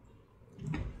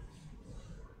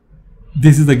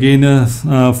 This is again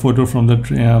a photo from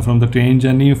the train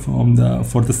journey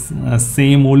for the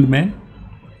same old man,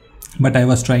 but I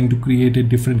was trying to create a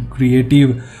different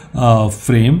creative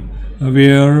frame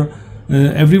where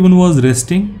everyone was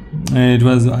resting. It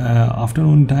was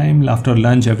afternoon time, after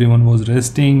lunch everyone was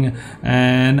resting,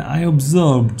 and I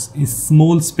observed a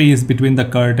small space between the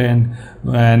curtain,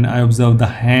 and I observed the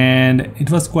hand. It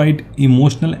was quite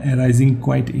emotional, arising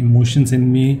quite emotions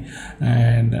in me,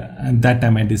 and at that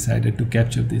time I decided to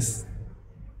capture this.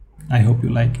 I hope you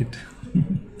like it.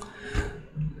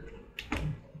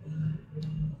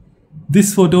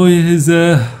 This photo is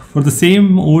for the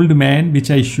same old man which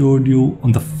I showed you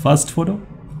on the first photo.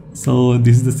 So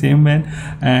this is the same man,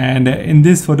 and in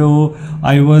this photo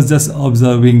I was just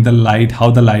observing the light,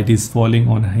 how the light is falling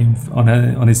on him,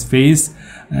 on his face,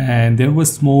 and there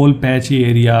was small patchy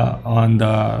area on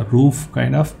the roof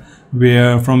kind of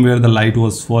from where the light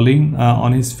was falling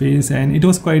on his face, and it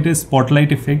was quite a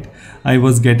spotlight effect I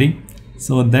was getting.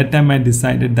 So that time I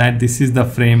decided that this is the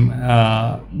frame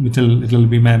which will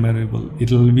be memorable.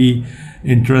 It will be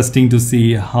interesting to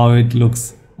see how it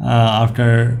looks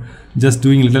after just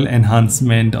doing little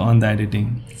enhancement on the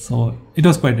editing. So it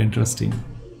was quite interesting.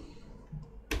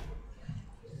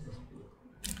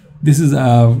 This is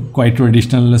a quite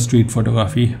traditional street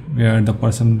photography where the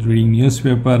person reading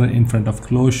newspaper in front of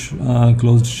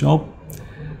closed shop,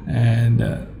 and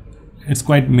it's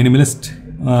quite minimalist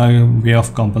way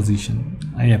of composition.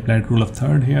 I applied rule of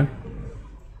third here.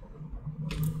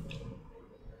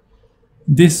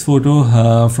 This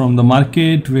photo from the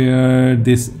market, where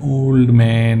this old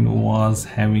man was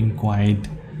having quite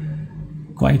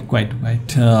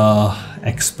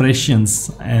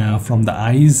expressions from the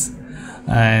eyes,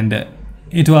 and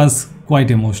it was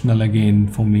quite emotional again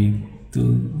for me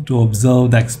to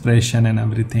observe the expression and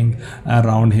everything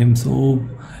around him. So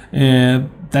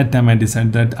that time I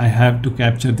decided that I have to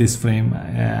capture this frame,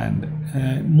 and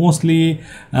mostly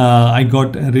I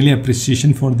got really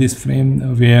appreciation for this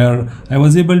frame, where I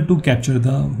was able to capture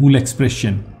the whole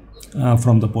expression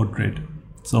from the portrait.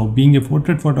 So being a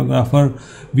portrait photographer,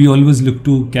 we always look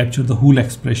to capture the whole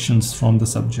expressions from the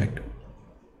subject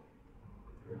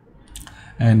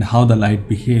and how the light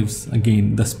behaves.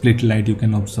 Again, the split light, you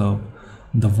can observe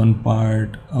the one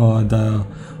part, the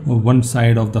one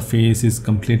side of the face is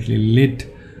completely lit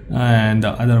and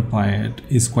the other part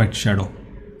is quite shadow.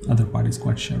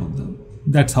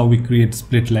 That's how we create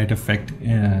split light effect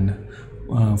in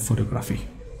photography.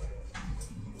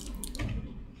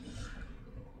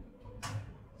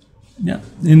 Yeah,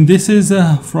 and this is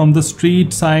from the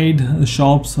street side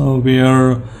shops,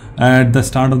 where at the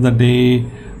start of the day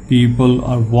people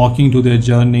are walking to their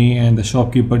journey and the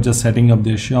shopkeeper just setting up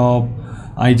their shop.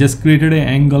 I just created an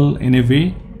angle in a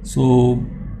way so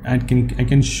I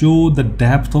can show the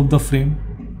depth of the frame,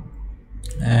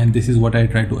 and this is what I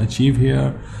try to achieve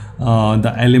here.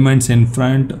 The elements in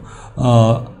front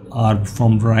are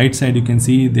from right side, you can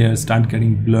see they start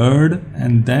getting blurred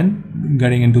and then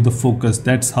getting into the focus.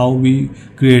 That's how we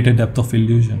create a depth of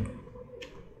illusion.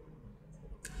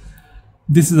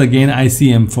 This is again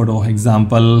ICM photo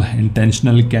example,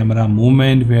 intentional camera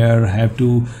movement, where I have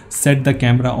to set the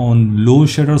camera on low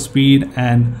shutter speed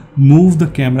and move the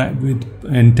camera with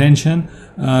intention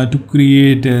to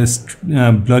create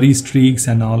blurry streaks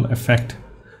and all effect.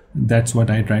 That's what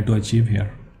I try to achieve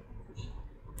here.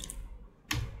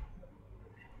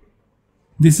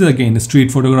 This is again a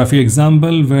street photography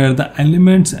example, where the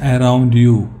elements around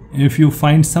you, if you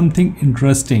find something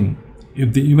interesting,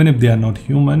 even if they are not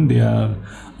human, they are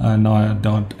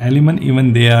not element,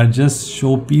 even they are just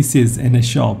show pieces in a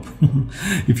shop.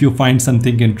 If you find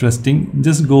something interesting,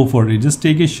 just go for it, just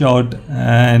take a shot,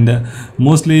 and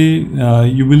mostly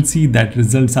you will see that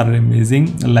results are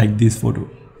amazing, like this photo.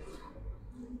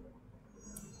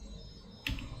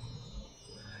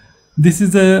 This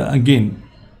is again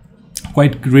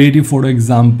quite creative photo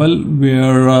example,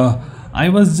 where I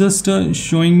was just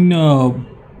showing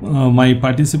my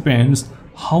participants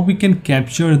how we can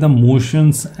capture the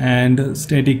motions and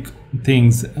static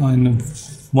things in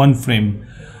one frame.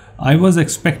 I was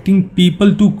expecting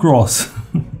people to cross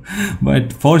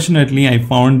but fortunately I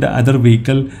found the other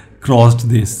vehicle crossed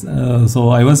this, so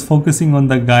I was focusing on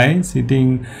the guy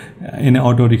sitting in an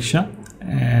auto rickshaw,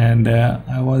 and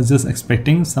I was just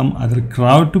expecting some other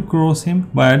crowd to cross him,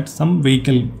 but some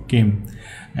vehicle came,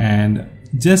 and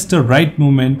just the right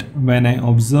moment when I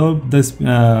observed this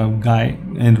guy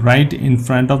and right in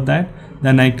front of that,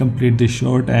 then I complete the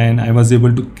shot and I was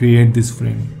able to create this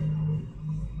frame.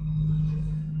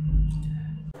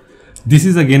 This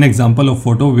is again example of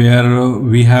photo where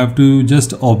we have to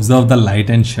just observe the light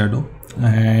and shadow,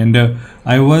 and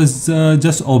I was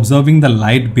just observing the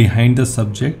light behind the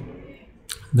subject,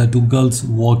 the two girls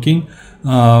walking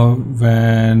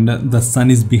when the sun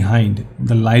is behind,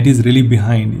 the light is really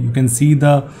behind. You can see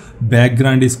the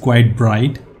background is quite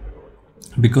bright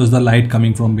because the light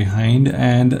coming from behind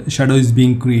and shadow is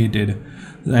being created,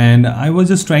 and I was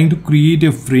just trying to create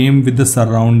a frame with the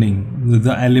surrounding, with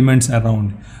the elements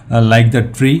around, like the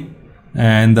tree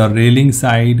and the railing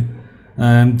side,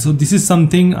 and so this is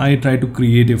something I try to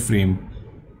create a frame.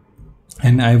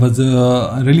 And I was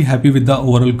really happy with the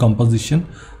overall composition,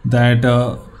 that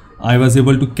I was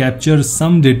able to capture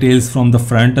some details from the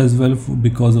front as well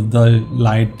because of the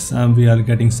lights. We are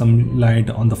getting some light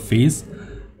on the face,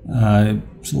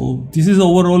 so this is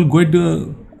overall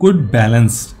good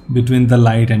balance between the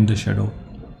light and the shadow.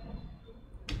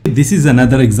 This is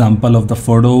another example of the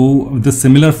photo, the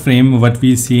similar frame what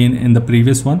we seen in the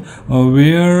previous one,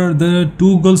 where the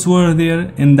two girls were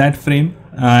there in that frame,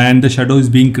 and the shadow is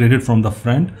being created from the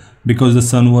front because the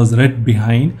sun was right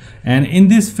behind. And in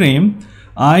this frame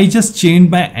I just changed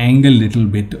my angle little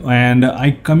bit, and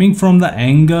I coming from the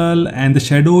angle, and the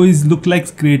shadow is look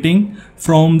like creating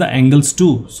from the angles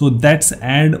too, so that's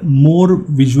add more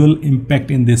visual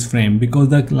impact in this frame because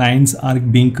the lines are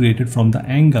being created from the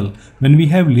angle. When we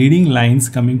have leading lines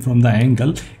coming from the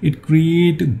angle, it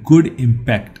create good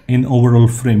impact in overall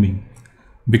framing.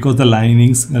 because the line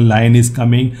is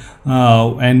coming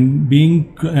and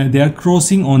being they are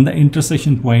crossing on the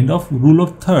intersection point of rule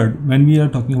of third. When we are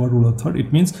talking about rule of third,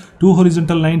 it means two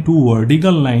horizontal line, two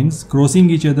vertical lines crossing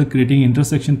each other, creating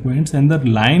intersection points, and the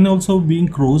line also being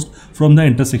crossed from the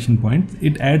intersection point.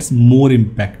 It adds more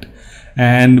impact.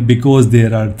 And because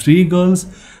there are three girls,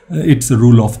 it's a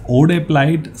rule of odd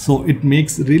applied, so it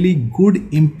makes really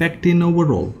good impact in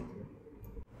overall.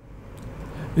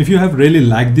 If you have really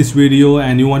liked this video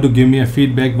and you want to give me a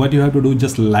feedback, what you have to do,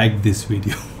 just like this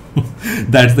video.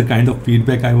 That's the kind of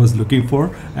feedback I was looking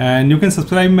for. And you can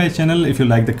subscribe my channel if you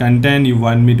like the content you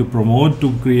want me to promote,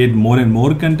 to create more and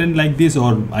more content like this,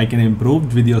 or I can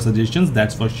improve with your suggestions,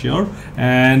 that's for sure.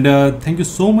 And thank you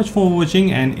so much for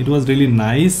watching, and it was really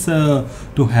nice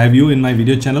to have you in my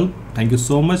video channel. Thank you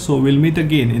so much. So we'll meet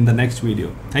again in the next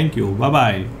video. Thank you. Bye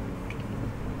bye.